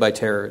utterly by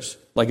terrors,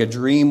 like a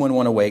dream when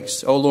one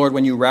awakes. O Lord,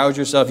 when you rouse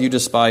yourself, you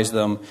despise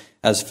them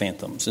as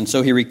phantoms. And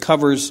so he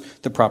recovers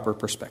the proper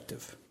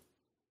perspective.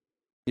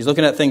 He's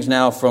looking at things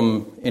now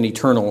from an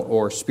eternal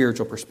or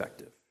spiritual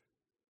perspective.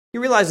 He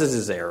realizes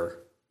his error.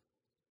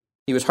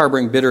 He was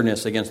harboring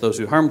bitterness against those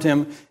who harmed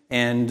him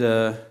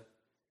and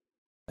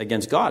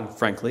against God,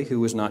 frankly, who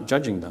was not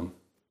judging them.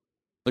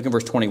 Look at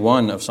verse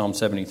 21 of Psalm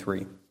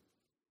 73.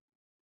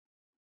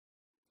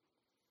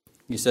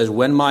 He says,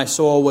 when my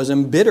soul was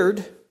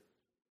embittered,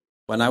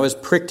 when I was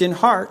pricked in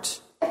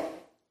heart,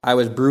 I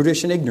was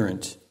brutish and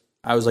ignorant.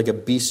 I was like a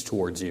beast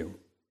towards you.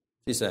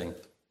 He's saying,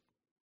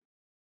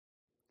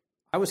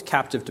 I was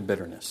captive to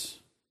bitterness.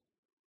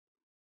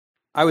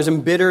 I was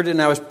embittered and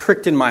I was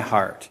pricked in my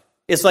heart.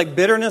 It's like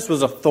bitterness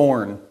was a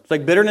thorn. It's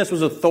like bitterness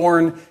was a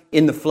thorn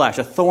in the flesh,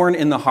 a thorn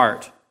in the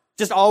heart.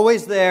 Just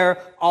always there,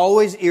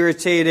 always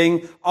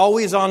irritating,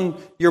 always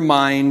on your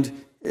mind.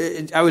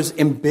 I was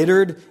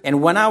embittered,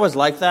 and when I was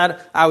like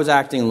that, I was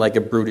acting like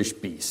a brutish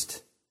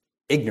beast,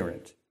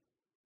 ignorant.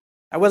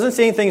 I wasn't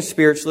seeing things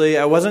spiritually.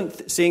 I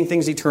wasn't seeing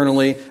things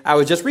eternally. I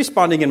was just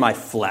responding in my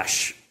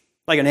flesh,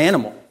 like an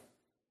animal.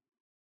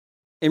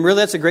 And really,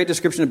 that's a great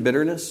description of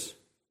bitterness.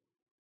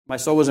 My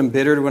soul was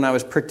embittered when I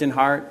was pricked in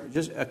heart.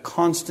 Just a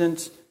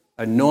constant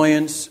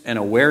annoyance and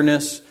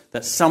awareness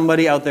that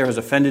somebody out there has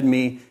offended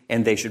me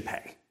and they should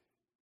pay.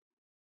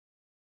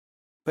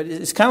 But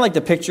it's kind of like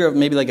the picture of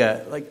maybe like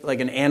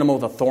an animal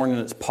with a thorn in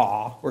its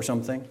paw or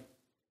something.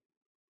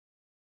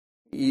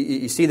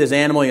 You see this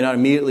animal, you're not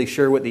immediately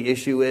sure what the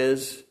issue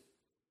is,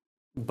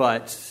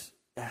 but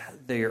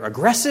they're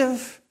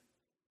aggressive,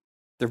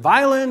 they're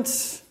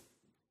violent,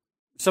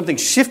 something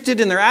shifted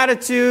in their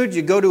attitude,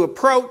 you go to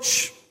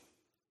approach,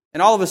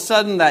 and all of a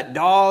sudden that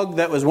dog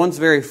that was once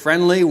very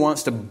friendly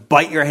wants to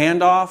bite your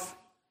hand off.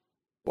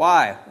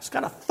 Why? It's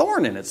got a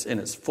thorn in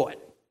its foot.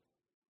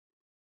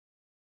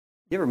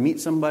 You ever meet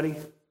somebody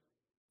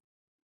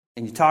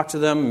and you talk to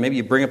them, maybe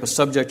you bring up a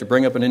subject or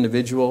bring up an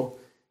individual,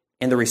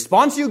 and the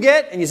response you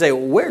get, and you say,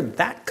 well, where'd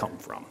that come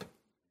from?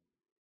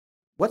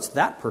 What's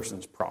that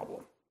person's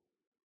problem?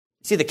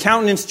 You see, the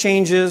countenance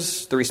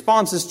changes, the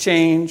responses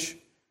change.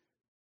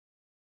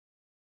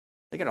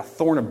 They got a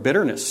thorn of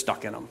bitterness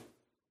stuck in them.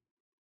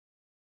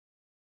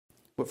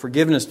 What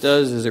forgiveness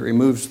does is it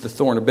removes the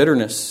thorn of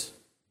bitterness.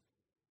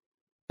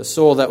 The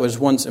soul that was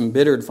once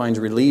embittered finds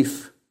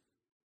relief.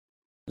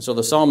 And so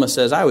the psalmist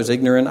says, I was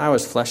ignorant, I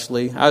was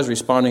fleshly, I was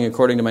responding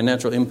according to my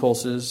natural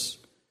impulses.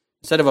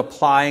 Instead of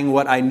applying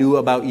what I knew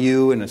about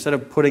you, and instead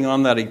of putting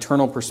on that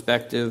eternal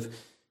perspective,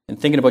 and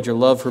thinking about your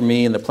love for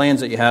me and the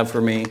plans that you have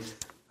for me,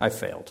 I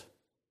failed.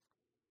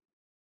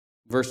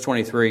 Verse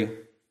 23.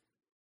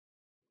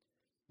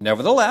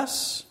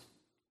 Nevertheless,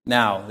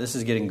 now this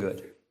is getting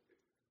good.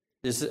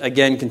 This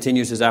again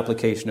continues his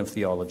application of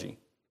theology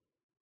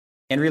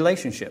and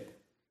relationship.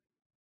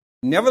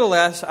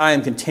 Nevertheless, I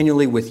am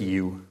continually with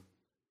you.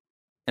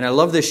 And I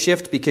love this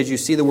shift because you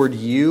see the word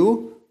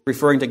you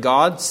referring to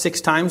God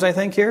 6 times, I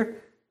think, here.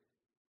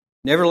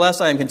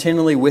 Nevertheless, I am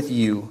continually with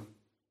you.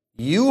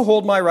 You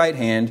hold my right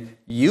hand,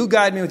 you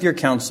guide me with your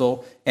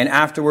counsel, and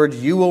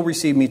afterwards you will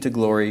receive me to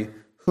glory.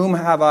 Whom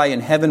have I in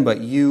heaven but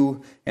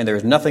you, and there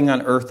is nothing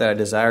on earth that I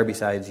desire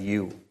besides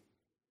you.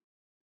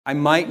 I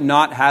might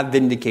not have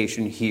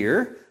vindication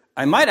here.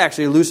 I might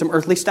actually lose some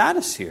earthly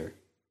status here.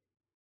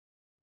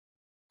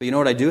 But you know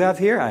what I do have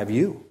here? I have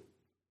you.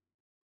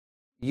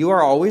 You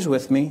are always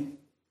with me.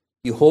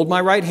 You hold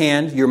my right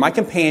hand. You're my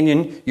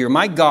companion. You're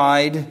my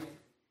guide.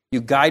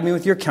 You guide me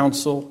with your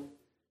counsel.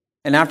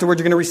 And afterwards,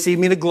 you're going to receive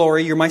me to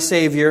glory. You're my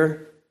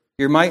Savior.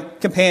 You're my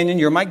companion.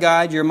 You're my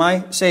guide. You're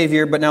my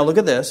Savior. But now look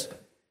at this.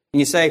 And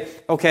you say,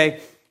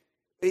 okay,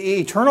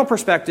 eternal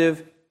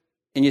perspective.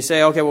 And you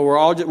say, okay, well,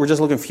 we're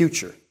just looking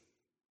future.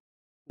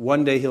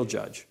 One day he'll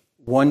judge.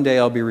 One day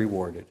I'll be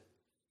rewarded.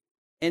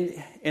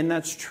 And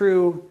that's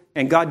true.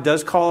 And God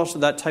does call us to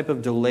that type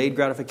of delayed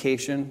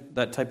gratification,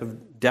 that type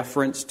of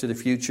deference to the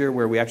future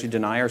where we actually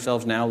deny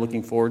ourselves now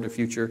looking forward to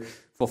future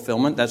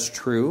fulfillment. That's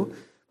true.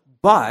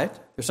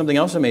 But there's something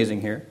else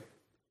amazing here.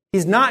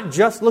 He's not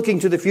just looking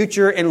to the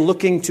future and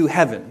looking to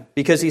heaven,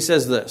 because he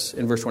says this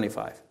in verse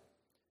 25.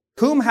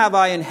 Whom have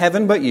I in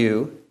heaven but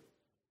you,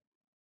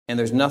 and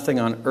there's nothing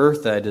on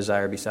earth that I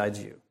desire besides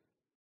you.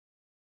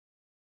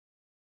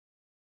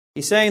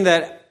 He's saying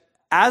that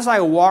as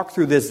I walk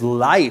through this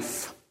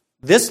life,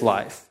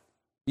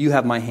 you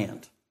have my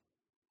hand.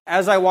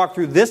 As I walk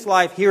through this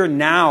life here and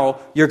now,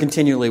 you're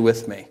continually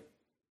with me.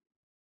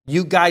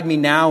 You guide me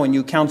now and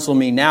you counsel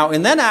me now.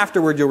 And then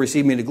afterward, you'll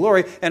receive me to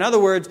glory. In other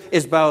words,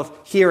 it's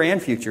both here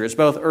and future. It's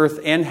both earth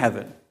and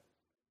heaven.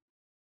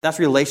 That's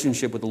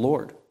relationship with the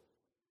Lord.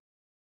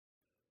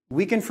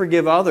 We can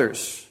forgive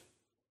others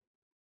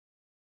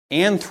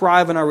and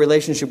thrive in our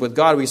relationship with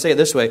God. We say it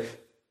this way.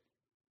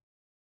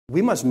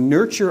 We must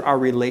nurture our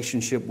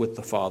relationship with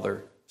the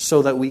Father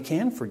so that we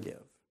can forgive.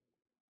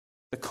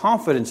 The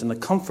confidence and the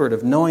comfort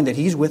of knowing that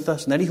He's with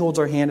us and that He holds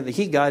our hand and that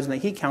He guides and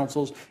that He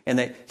counsels and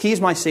that He's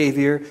my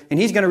Savior and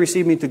He's going to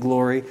receive me to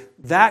glory.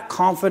 That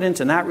confidence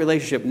and that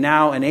relationship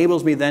now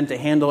enables me then to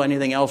handle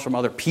anything else from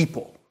other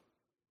people.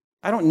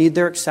 I don't need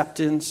their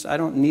acceptance. I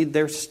don't need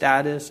their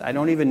status. I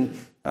don't even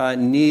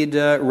need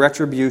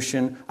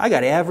retribution. I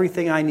got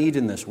everything I need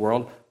in this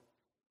world.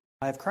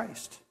 I have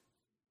Christ.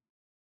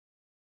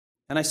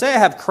 And I say I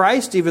have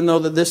Christ even though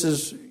that this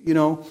is,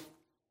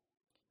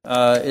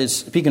 is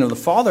speaking of the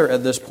Father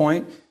at this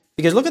point,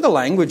 because look at the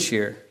language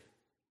here.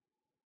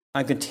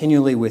 I'm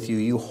continually with you.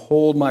 You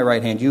hold my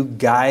right hand. You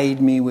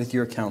guide me with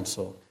your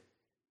counsel.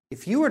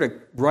 If you were to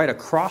write a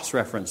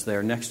cross-reference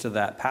there next to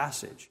that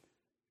passage,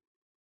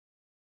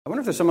 I wonder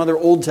if there's some other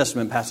Old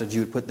Testament passage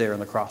you would put there in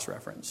the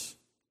cross-reference.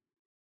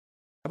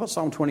 How about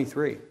Psalm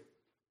 23?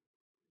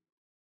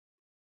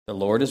 The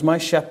Lord is my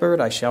shepherd,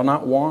 I shall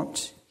not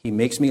want. He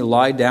makes me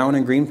lie down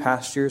in green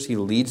pastures. He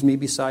leads me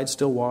beside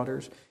still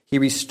waters. He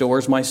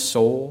restores my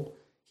soul.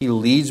 He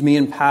leads me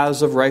in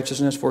paths of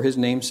righteousness for His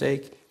name's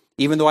sake.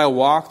 Even though I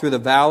walk through the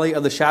valley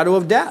of the shadow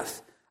of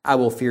death, I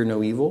will fear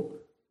no evil,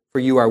 for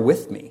you are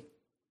with me.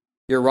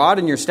 Your rod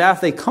and your staff,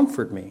 they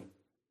comfort me.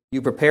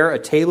 You prepare a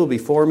table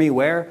before me,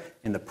 where?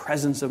 In the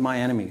presence of my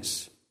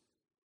enemies.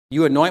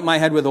 You anoint my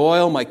head with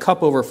oil, my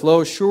cup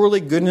overflows.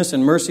 Surely goodness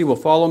and mercy will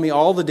follow me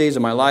all the days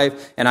of my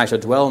life, and I shall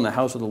dwell in the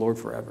house of the Lord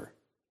forever.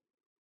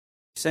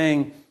 He's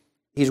saying,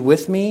 He's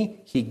with me,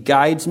 He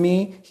guides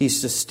me, He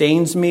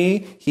sustains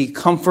me, He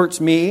comforts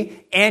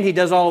me, and He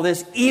does all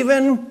this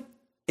even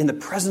in the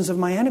presence of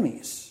my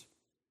enemies.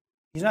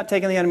 He's not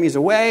taking the enemies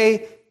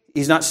away,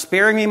 He's not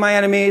sparing me my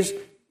enemies,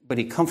 but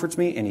He comforts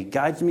me and He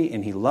guides me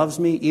and He loves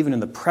me even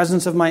in the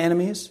presence of my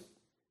enemies.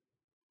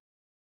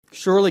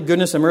 Surely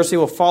goodness and mercy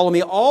will follow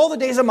me all the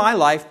days of my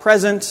life,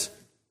 present,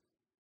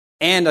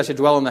 and I should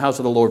dwell in the house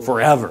of the Lord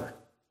forever,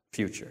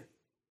 future.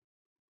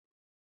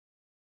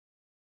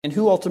 And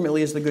who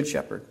ultimately is the Good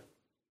Shepherd?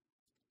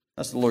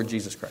 That's the Lord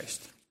Jesus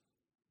Christ.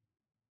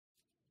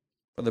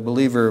 For the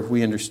believer,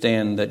 we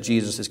understand that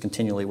Jesus is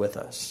continually with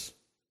us.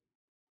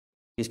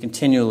 He's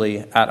continually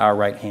at our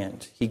right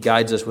hand. He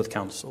guides us with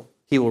counsel.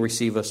 He will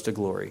receive us to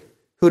glory.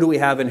 Who do we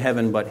have in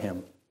heaven but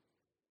Him?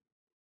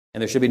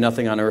 And there should be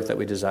nothing on earth that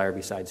we desire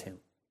besides Him.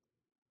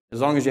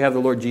 As long as you have the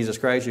Lord Jesus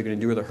Christ, you can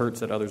endure the hurts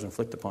that others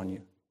inflict upon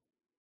you.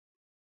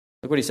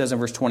 Look what He says in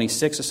verse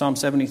 26 of Psalm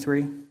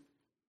 73.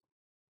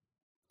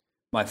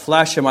 My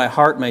flesh and my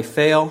heart may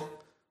fail,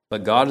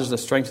 but God is the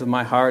strength of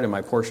my heart and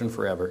my portion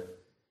forever.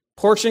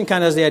 Portion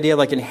kind of has the idea of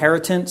like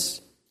inheritance.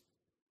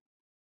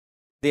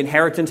 The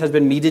inheritance has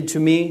been meted to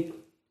me.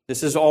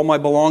 This is all my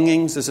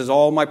belongings. This is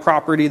all my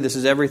property. This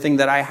is everything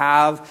that I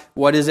have.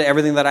 What is it?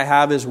 Everything that I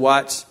have is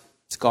what?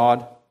 It's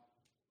God.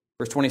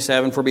 Verse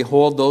 27, for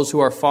behold, those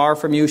who are far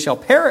from you shall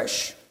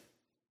perish.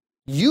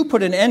 You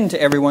put an end to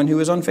everyone who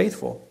is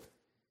unfaithful.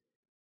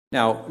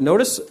 Now,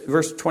 notice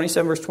verse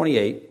 27, verse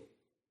 28.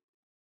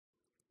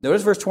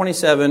 Notice verse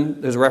 27,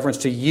 there's a reference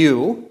to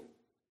you,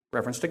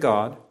 reference to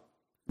God.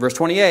 Verse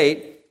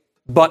 28,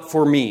 but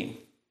for me.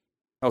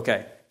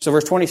 Okay, so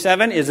verse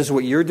 27, is this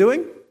what you're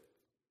doing?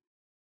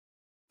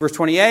 Verse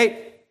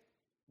 28,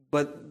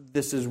 but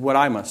this is what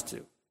I must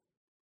do.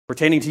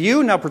 Pertaining to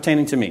you, now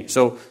pertaining to me.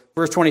 So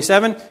verse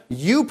 27,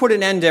 you put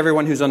an end to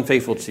everyone who's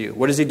unfaithful to you.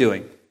 What is he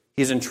doing?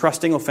 He's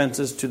entrusting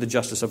offenses to the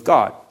justice of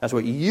God. That's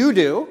what you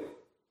do.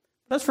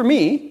 That's for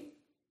me.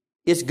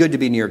 It's good to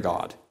be near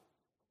God.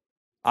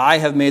 I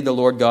have made the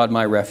Lord God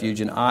my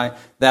refuge, and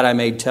that I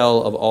may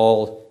tell of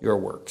all your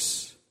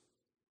works.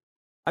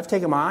 I've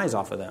taken my eyes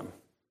off of them.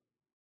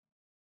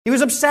 He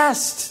was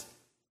obsessed.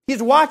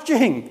 He's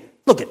watching.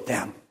 Look at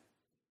them.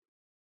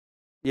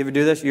 You ever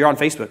do this? You're on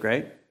Facebook,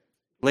 right?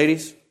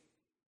 Ladies,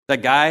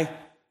 that guy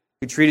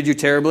who treated you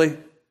terribly,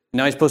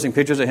 now he's posting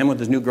pictures of him with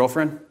his new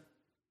girlfriend.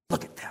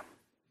 Look at them.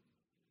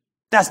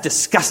 That's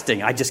disgusting.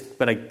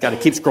 But I got to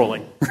keep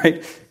scrolling,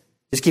 right?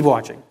 Just keep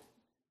watching.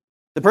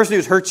 The person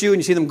who's hurt you and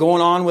you see them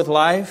going on with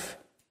life,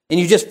 and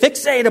you just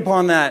fixate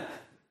upon that.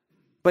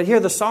 But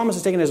here the psalmist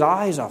is taking his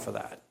eyes off of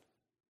that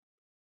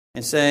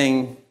and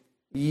saying,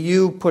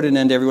 you put an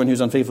end to everyone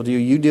who's unfaithful to you.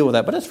 You deal with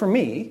that. But as for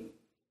me,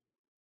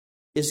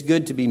 it's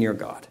good to be near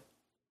God.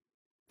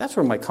 That's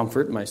where my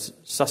comfort, my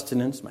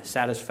sustenance, my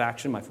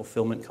satisfaction, my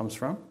fulfillment comes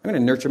from. I'm going to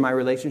nurture my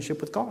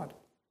relationship with God.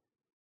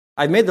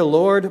 I've made the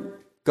Lord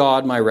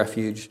God my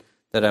refuge,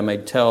 that I may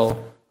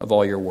tell of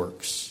all your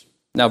works.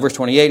 Now, verse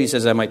 28, he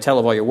says, I might tell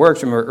of all your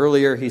works. Remember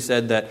earlier he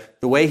said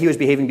that the way he was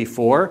behaving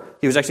before,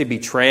 he was actually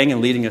betraying and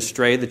leading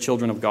astray the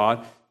children of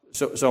God.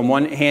 So on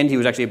one hand, he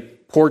was actually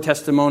poor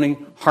testimony,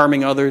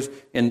 harming others.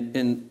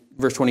 In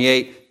verse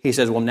 28, he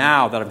says, well,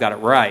 now that I've got it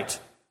right,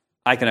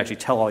 I can actually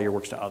tell all your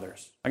works to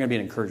others. I'm going to be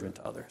an encouragement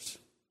to others.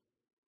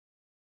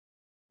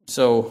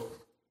 So,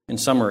 in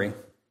summary,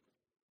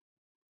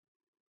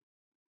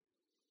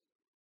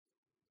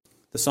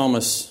 the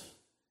psalmist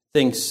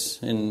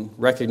thinks and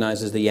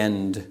recognizes the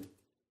end,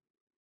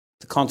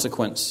 the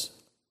consequence,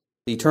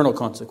 the eternal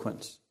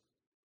consequence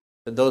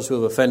that those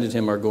who have offended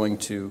him are going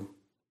to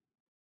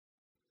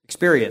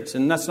experience.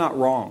 And that's not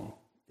wrong.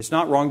 It's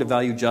not wrong to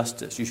value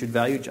justice. You should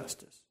value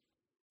justice.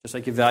 Just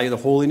like you value the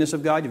holiness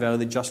of God, you value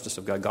the justice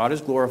of God. God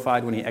is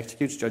glorified when he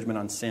executes judgment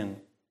on sin.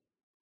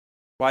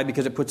 Why?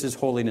 Because it puts his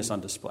holiness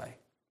on display.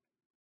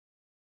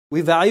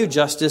 We value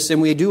justice and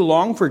we do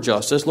long for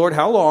justice. Lord,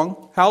 how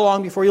long? How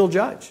long before you'll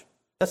judge?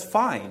 That's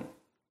fine.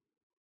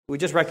 We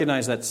just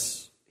recognize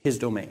that's his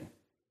domain.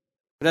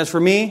 But as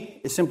for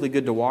me, it's simply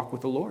good to walk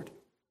with the Lord.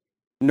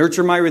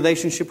 Nurture my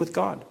relationship with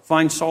God.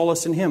 Find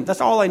solace in him.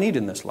 That's all I need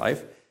in this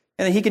life.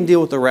 And then he can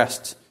deal with the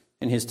rest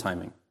in his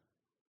timing.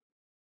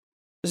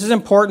 This is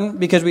important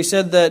because we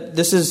said that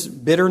this is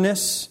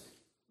bitterness.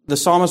 The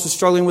psalmist was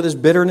struggling with his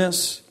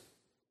bitterness.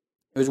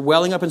 It was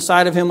welling up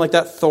inside of him like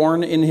that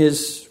thorn in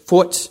his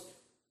foot,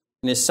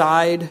 in his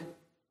side.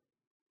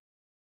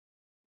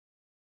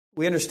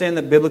 We understand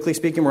that biblically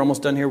speaking, we're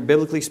almost done here.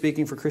 Biblically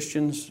speaking, for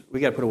Christians, we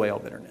got to put away all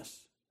bitterness.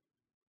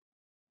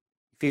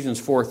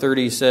 Ephesians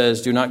 4:30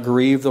 says, do not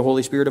grieve the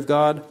Holy Spirit of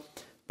God,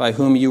 by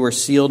whom you were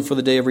sealed for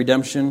the day of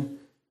redemption.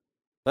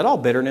 Let all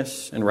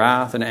bitterness and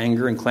wrath and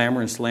anger and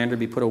clamor and slander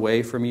be put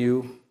away from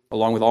you,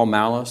 along with all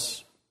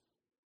malice.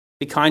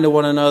 Be kind to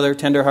one another,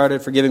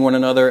 tenderhearted, forgiving one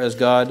another, as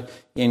God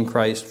in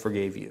Christ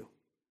forgave you.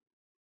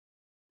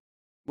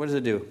 What does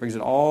it do? It brings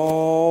it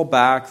all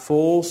back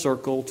full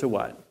circle to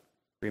what?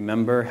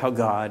 Remember how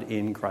God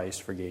in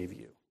Christ forgave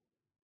you.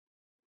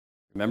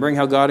 Remembering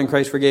how God in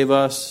Christ forgave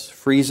us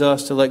frees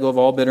us to let go of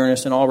all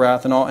bitterness and all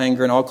wrath and all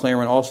anger and all clamor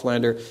and all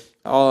slander,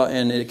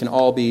 and it can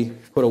all be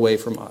put away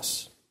from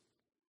us.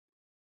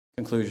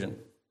 Conclusion.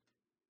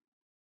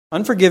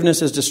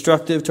 Unforgiveness is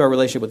destructive to our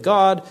relationship with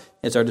God.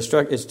 It's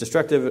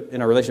destructive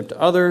in our relationship to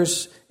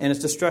others, and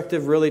it's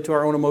destructive really to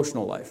our own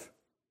emotional life.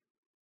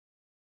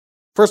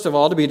 First of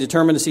all, to be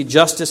determined to see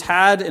justice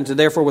had and to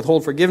therefore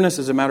withhold forgiveness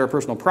is a matter of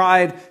personal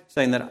pride,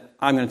 saying that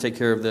I'm going to take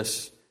care of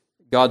this.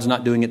 God's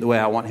not doing it the way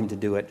I want him to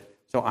do it,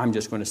 so I'm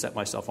just going to set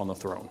myself on the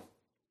throne.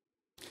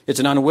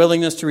 It's an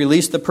unwillingness to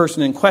release the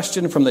person in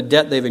question from the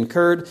debt they've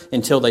incurred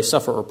until they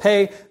suffer or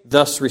pay,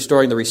 thus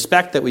restoring the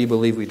respect that we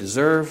believe we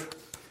deserve.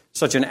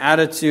 Such an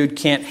attitude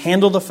can't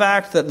handle the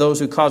fact that those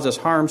who cause us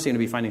harm seem to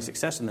be finding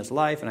success in this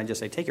life, and I just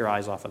say, take your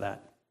eyes off of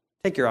that.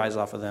 Take your eyes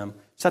off of them.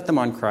 Set them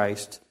on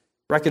Christ.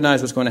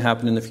 Recognize what's going to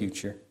happen in the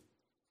future.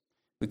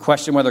 We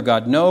question whether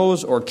God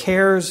knows or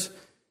cares.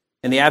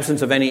 In the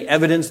absence of any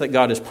evidence that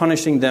God is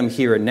punishing them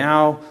here and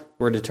now,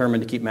 we're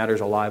determined to keep matters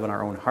alive in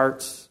our own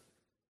hearts.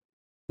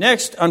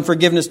 Next,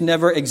 unforgiveness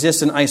never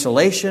exists in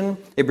isolation.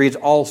 It breeds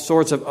all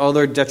sorts of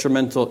other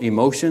detrimental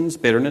emotions,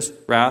 bitterness,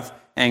 wrath,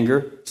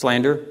 anger,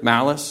 slander,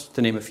 malice,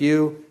 to name a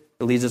few.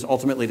 It leads us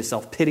ultimately to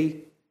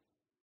self-pity.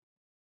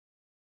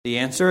 The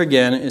answer,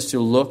 again, is to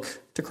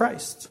look to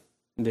Christ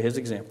and to his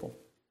example.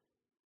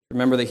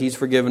 Remember that he's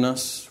forgiven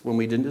us when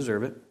we didn't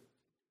deserve it.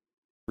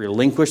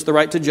 relinquish the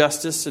right to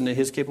justice into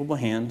his capable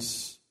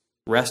hands,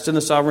 rest in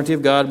the sovereignty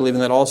of God,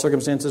 believing that all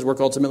circumstances work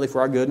ultimately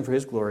for our good and for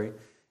his glory,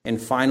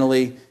 and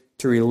finally,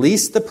 to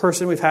release the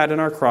person we've had in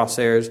our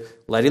crosshairs,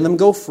 letting them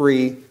go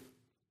free,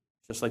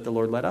 just like the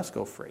Lord let us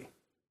go free.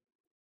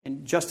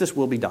 And justice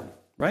will be done,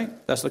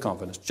 right? That's the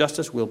confidence.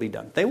 Justice will be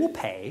done. They will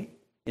pay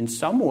in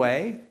some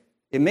way.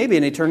 It may be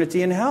an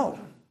eternity in hell.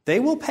 They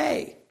will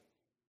pay.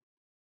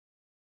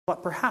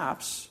 But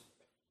perhaps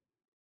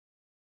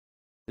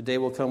the day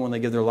will come when they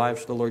give their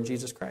lives to the Lord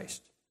Jesus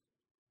Christ.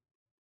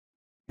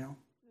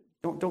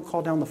 Don't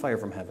call down the fire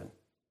from heaven.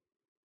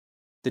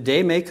 The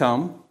day may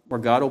come where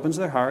God opens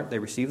their heart, they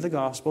receive the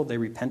gospel, they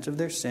repent of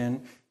their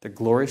sin, they're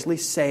gloriously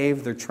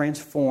saved, they're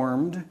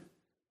transformed,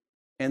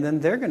 and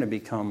then they're going to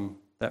become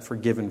that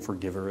forgiven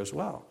forgiver as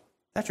well.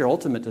 That's your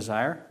ultimate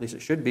desire, at least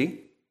it should be.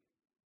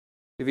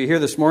 If you're here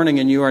this morning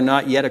and you are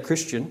not yet a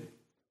Christian,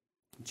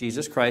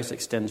 Jesus Christ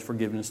extends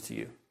forgiveness to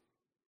you.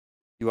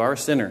 You are a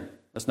sinner.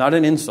 That's not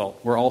an insult.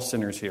 We're all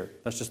sinners here.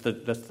 That's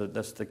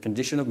the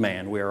condition of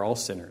man. We are all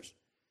sinners.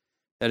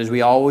 That is,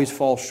 we always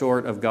fall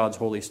short of God's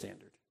holy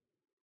standard.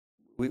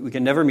 We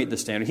can never meet the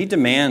standard. He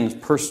demands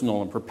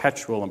personal and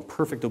perpetual and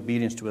perfect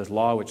obedience to his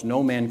law, which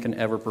no man can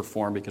ever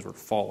perform because we're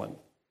fallen.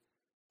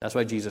 That's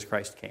why Jesus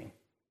Christ came.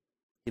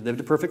 He lived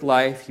a perfect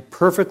life. He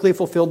perfectly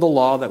fulfilled the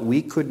law that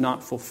we could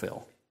not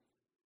fulfill.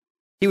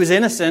 He was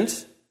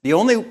innocent. The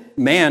only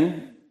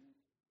man,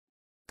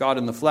 God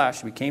in the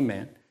flesh, became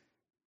man.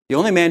 The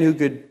only man who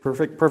could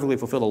perfectly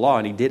fulfill the law,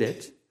 and he did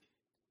it.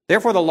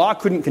 Therefore, the law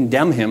couldn't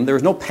condemn him. There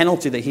was no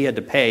penalty that he had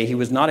to pay. He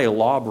was not a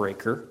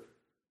lawbreaker.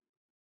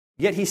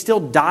 Yet he still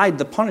died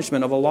the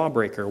punishment of a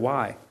lawbreaker.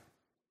 Why?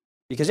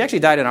 Because he actually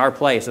died in our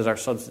place as our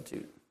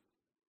substitute.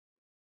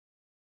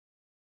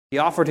 He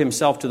offered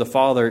himself to the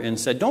Father and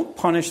said, don't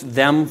punish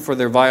them for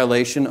their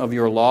violation of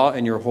your law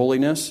and your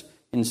holiness.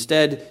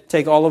 Instead,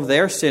 take all of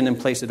their sin and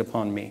place it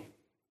upon me.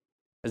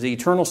 As the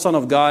eternal Son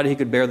of God, he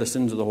could bear the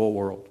sins of the whole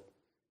world.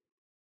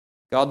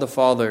 God the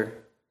Father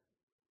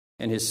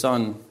and his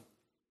Son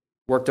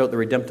worked out the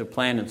redemptive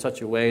plan in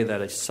such a way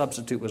that a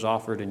substitute was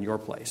offered in your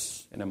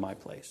place and in my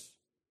place.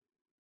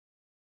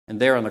 And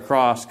there on the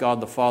cross,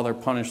 God the Father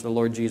punished the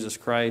Lord Jesus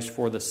Christ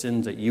for the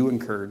sins that you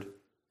incurred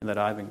and that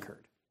I've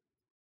incurred.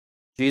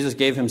 Jesus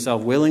gave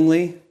himself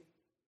willingly. The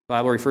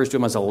Bible refers to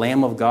him as a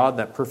Lamb of God,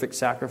 that perfect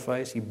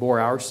sacrifice. He bore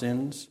our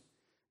sins.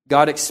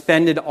 God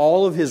expended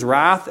all of his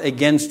wrath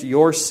against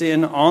your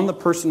sin on the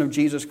person of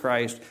Jesus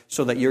Christ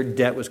so that your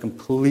debt was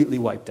completely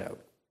wiped out.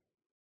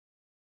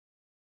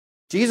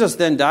 Jesus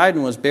then died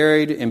and was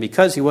buried, and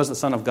because he was the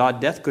Son of God,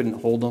 death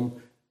couldn't hold him.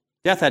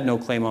 Death had no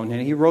claim on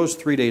him. He rose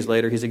 3 days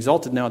later. He's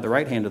exalted now at the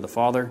right hand of the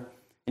Father.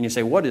 And you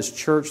say, what is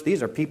church?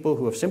 These are people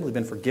who have simply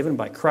been forgiven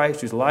by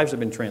Christ, whose lives have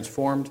been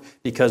transformed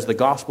because the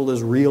gospel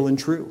is real and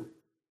true.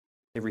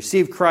 They've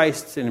received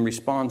Christ, and in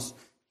response,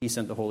 he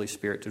sent the Holy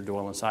Spirit to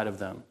dwell inside of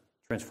them,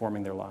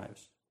 transforming their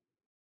lives.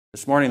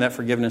 This morning, that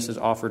forgiveness is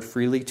offered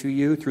freely to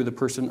you through the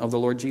person of the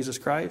Lord Jesus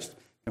Christ.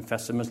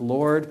 Confess him as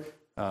Lord,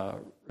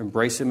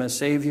 embrace him as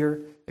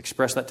Savior,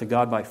 express that to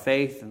God by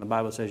faith, and the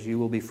Bible says you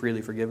will be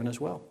freely forgiven as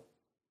well.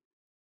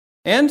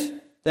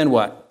 And then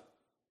what?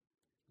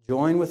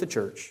 Join with the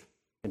church.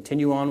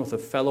 Continue on with a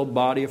fellow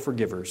body of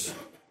forgivers,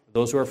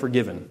 those who are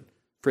forgiven,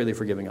 freely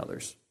forgiving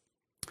others.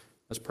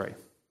 Let's pray.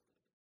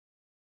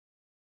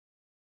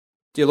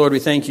 Dear Lord, we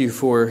thank you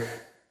for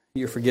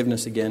your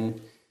forgiveness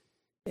again,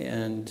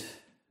 and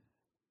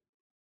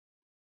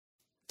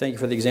thank you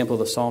for the example of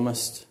the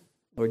psalmist.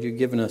 Lord, you've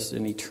given us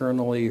an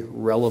eternally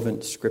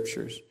relevant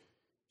scripture.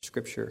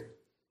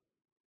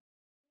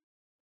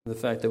 The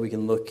fact that we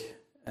can look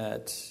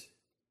at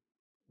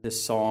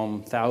this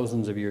psalm,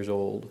 thousands of years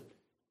old,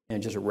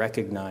 and just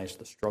recognize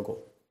the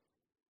struggle.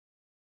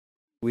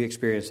 We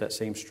experience that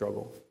same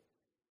struggle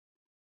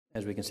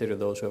as we consider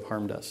those who have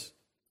harmed us.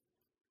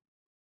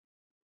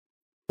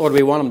 Lord,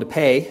 we want them to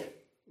pay.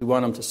 We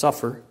want them to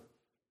suffer.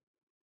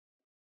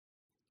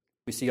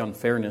 We see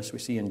unfairness. We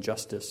see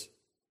injustice.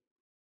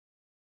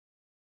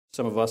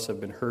 Some of us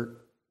have been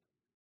hurt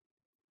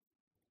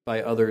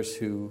by others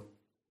who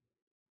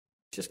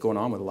just going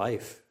on with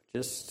life.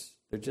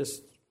 They're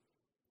just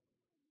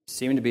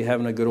seeming to be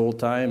having a good old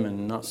time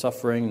and not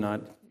suffering,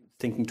 not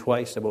thinking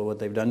twice about what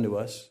they've done to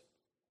us.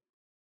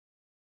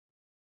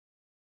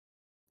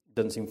 It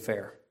doesn't seem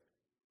fair.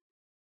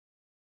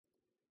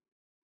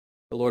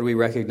 But Lord, we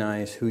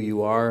recognize who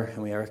you are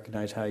and we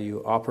recognize how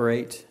you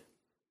operate.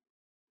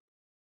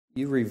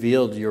 You've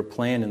revealed your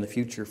plan in the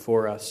future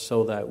for us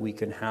so that we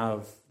can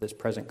have this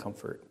present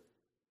comfort.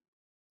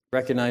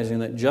 Recognizing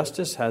that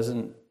justice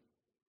hasn't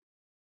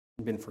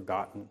been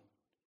forgotten.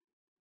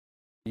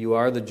 You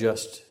are the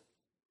just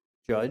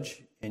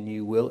judge, and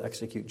you will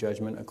execute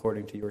judgment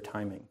according to your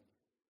timing.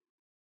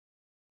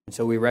 And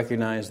so we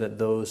recognize that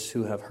those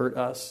who have hurt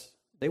us,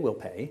 they will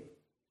pay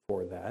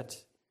for that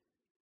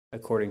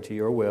according to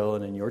your will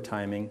and in your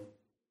timing.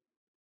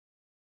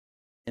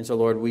 And so,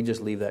 Lord, we just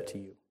leave that to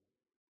you.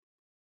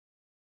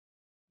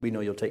 We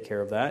know you'll take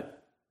care of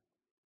that.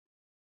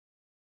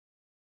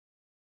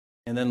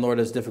 And then, Lord,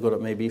 as difficult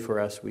it may be for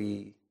us,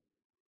 we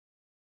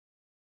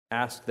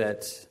ask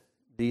that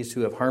these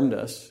who have harmed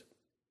us,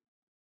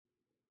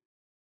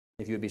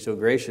 if you would be so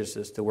gracious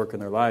as to work in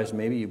their lives,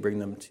 maybe you bring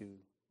them to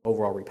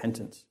overall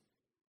repentance,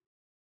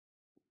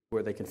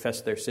 where they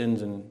confess their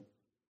sins and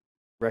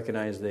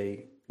recognize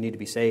they need to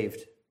be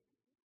saved.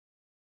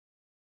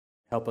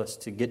 Help us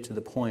to get to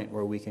the point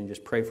where we can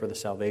just pray for the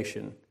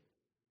salvation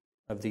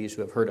of these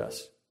who have hurt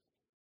us,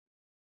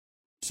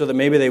 so that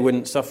maybe they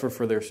wouldn't suffer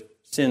for their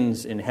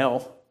sins in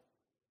hell,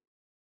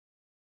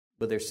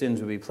 but their sins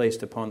would be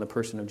placed upon the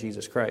person of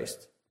Jesus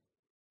Christ,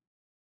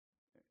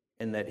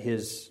 and that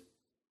his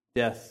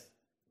death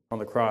on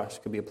the cross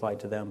could be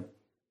applied to them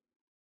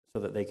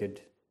so that they could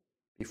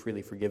be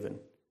freely forgiven.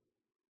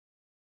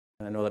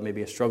 And I know that may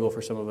be a struggle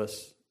for some of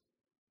us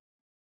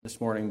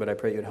this morning, but I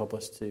pray you'd help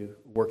us to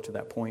work to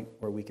that point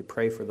where we could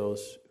pray for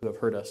those who have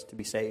hurt us to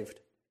be saved.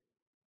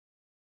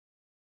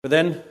 But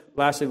then,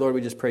 lastly, Lord,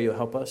 we just pray you'll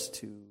help us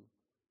to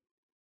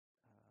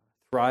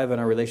thrive in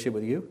our relationship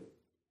with you,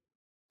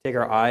 take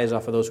our eyes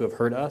off of those who have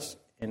hurt us,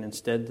 and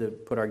instead to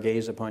put our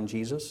gaze upon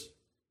Jesus,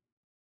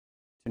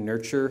 to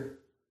nurture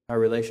our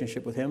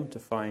relationship with him, to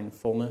find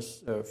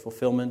fullness,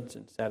 fulfillment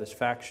and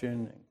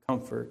satisfaction and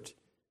comfort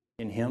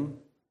in him.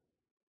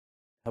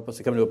 Help us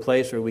to come to a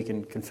place where we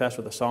can confess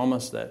with the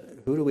psalmist that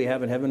who do we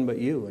have in heaven but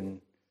you?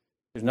 And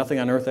there's nothing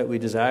on earth that we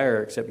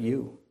desire except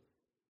you.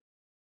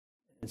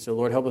 And so,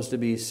 Lord, help us to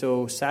be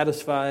so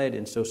satisfied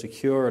and so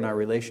secure in our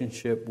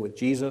relationship with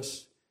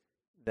Jesus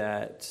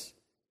that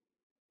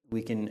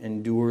we can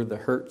endure the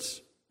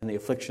hurts and the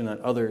affliction that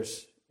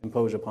others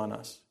impose upon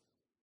us.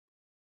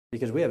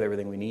 Because we have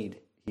everything we need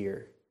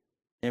here.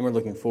 And we're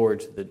looking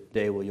forward to the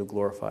day where you'll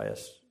glorify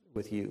us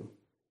with you.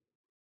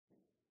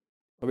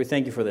 Lord, we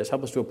thank you for this.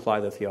 Help us to apply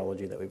the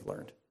theology that we've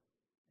learned.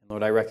 And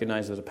Lord, I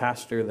recognize as a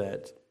pastor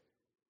that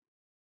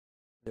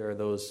there are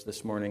those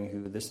this morning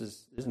who this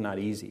is not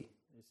easy.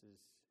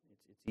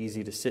 It's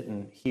easy to sit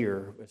and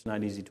hear, but it's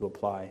not easy to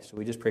apply. So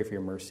we just pray for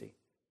your mercy.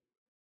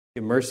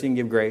 Give mercy and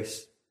give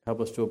grace.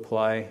 Help us to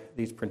apply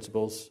these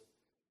principles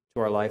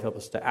to our life. Help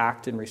us to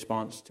act in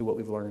response to what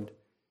we've learned.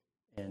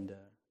 And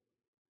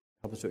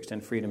help us to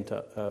extend freedom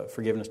to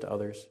forgiveness to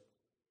others.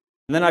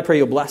 And then I pray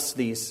you'll bless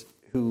these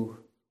who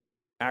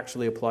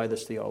actually apply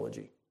this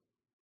theology.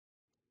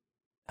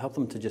 Help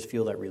them to just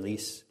feel that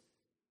release,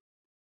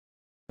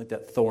 like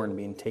that thorn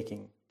being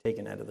taken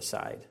out of the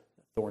side,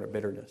 the thorn of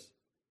bitterness.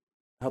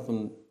 Help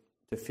them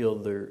to feel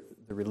the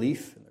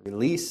relief and the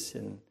release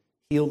and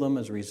heal them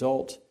as a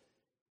result.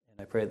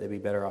 And I pray that they'd be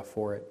better off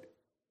for it.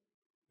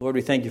 Lord,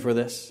 we thank you for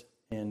this.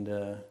 And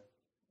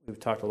we've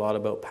talked a lot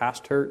about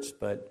past hurts,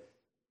 but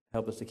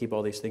help us to keep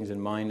all these things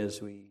in mind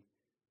as we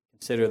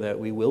consider that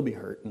we will be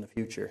hurt in the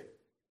future.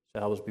 So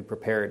help us be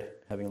prepared,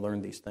 having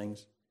learned these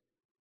things.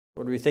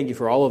 Lord, we thank you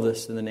for all of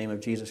this in the name of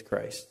Jesus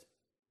Christ.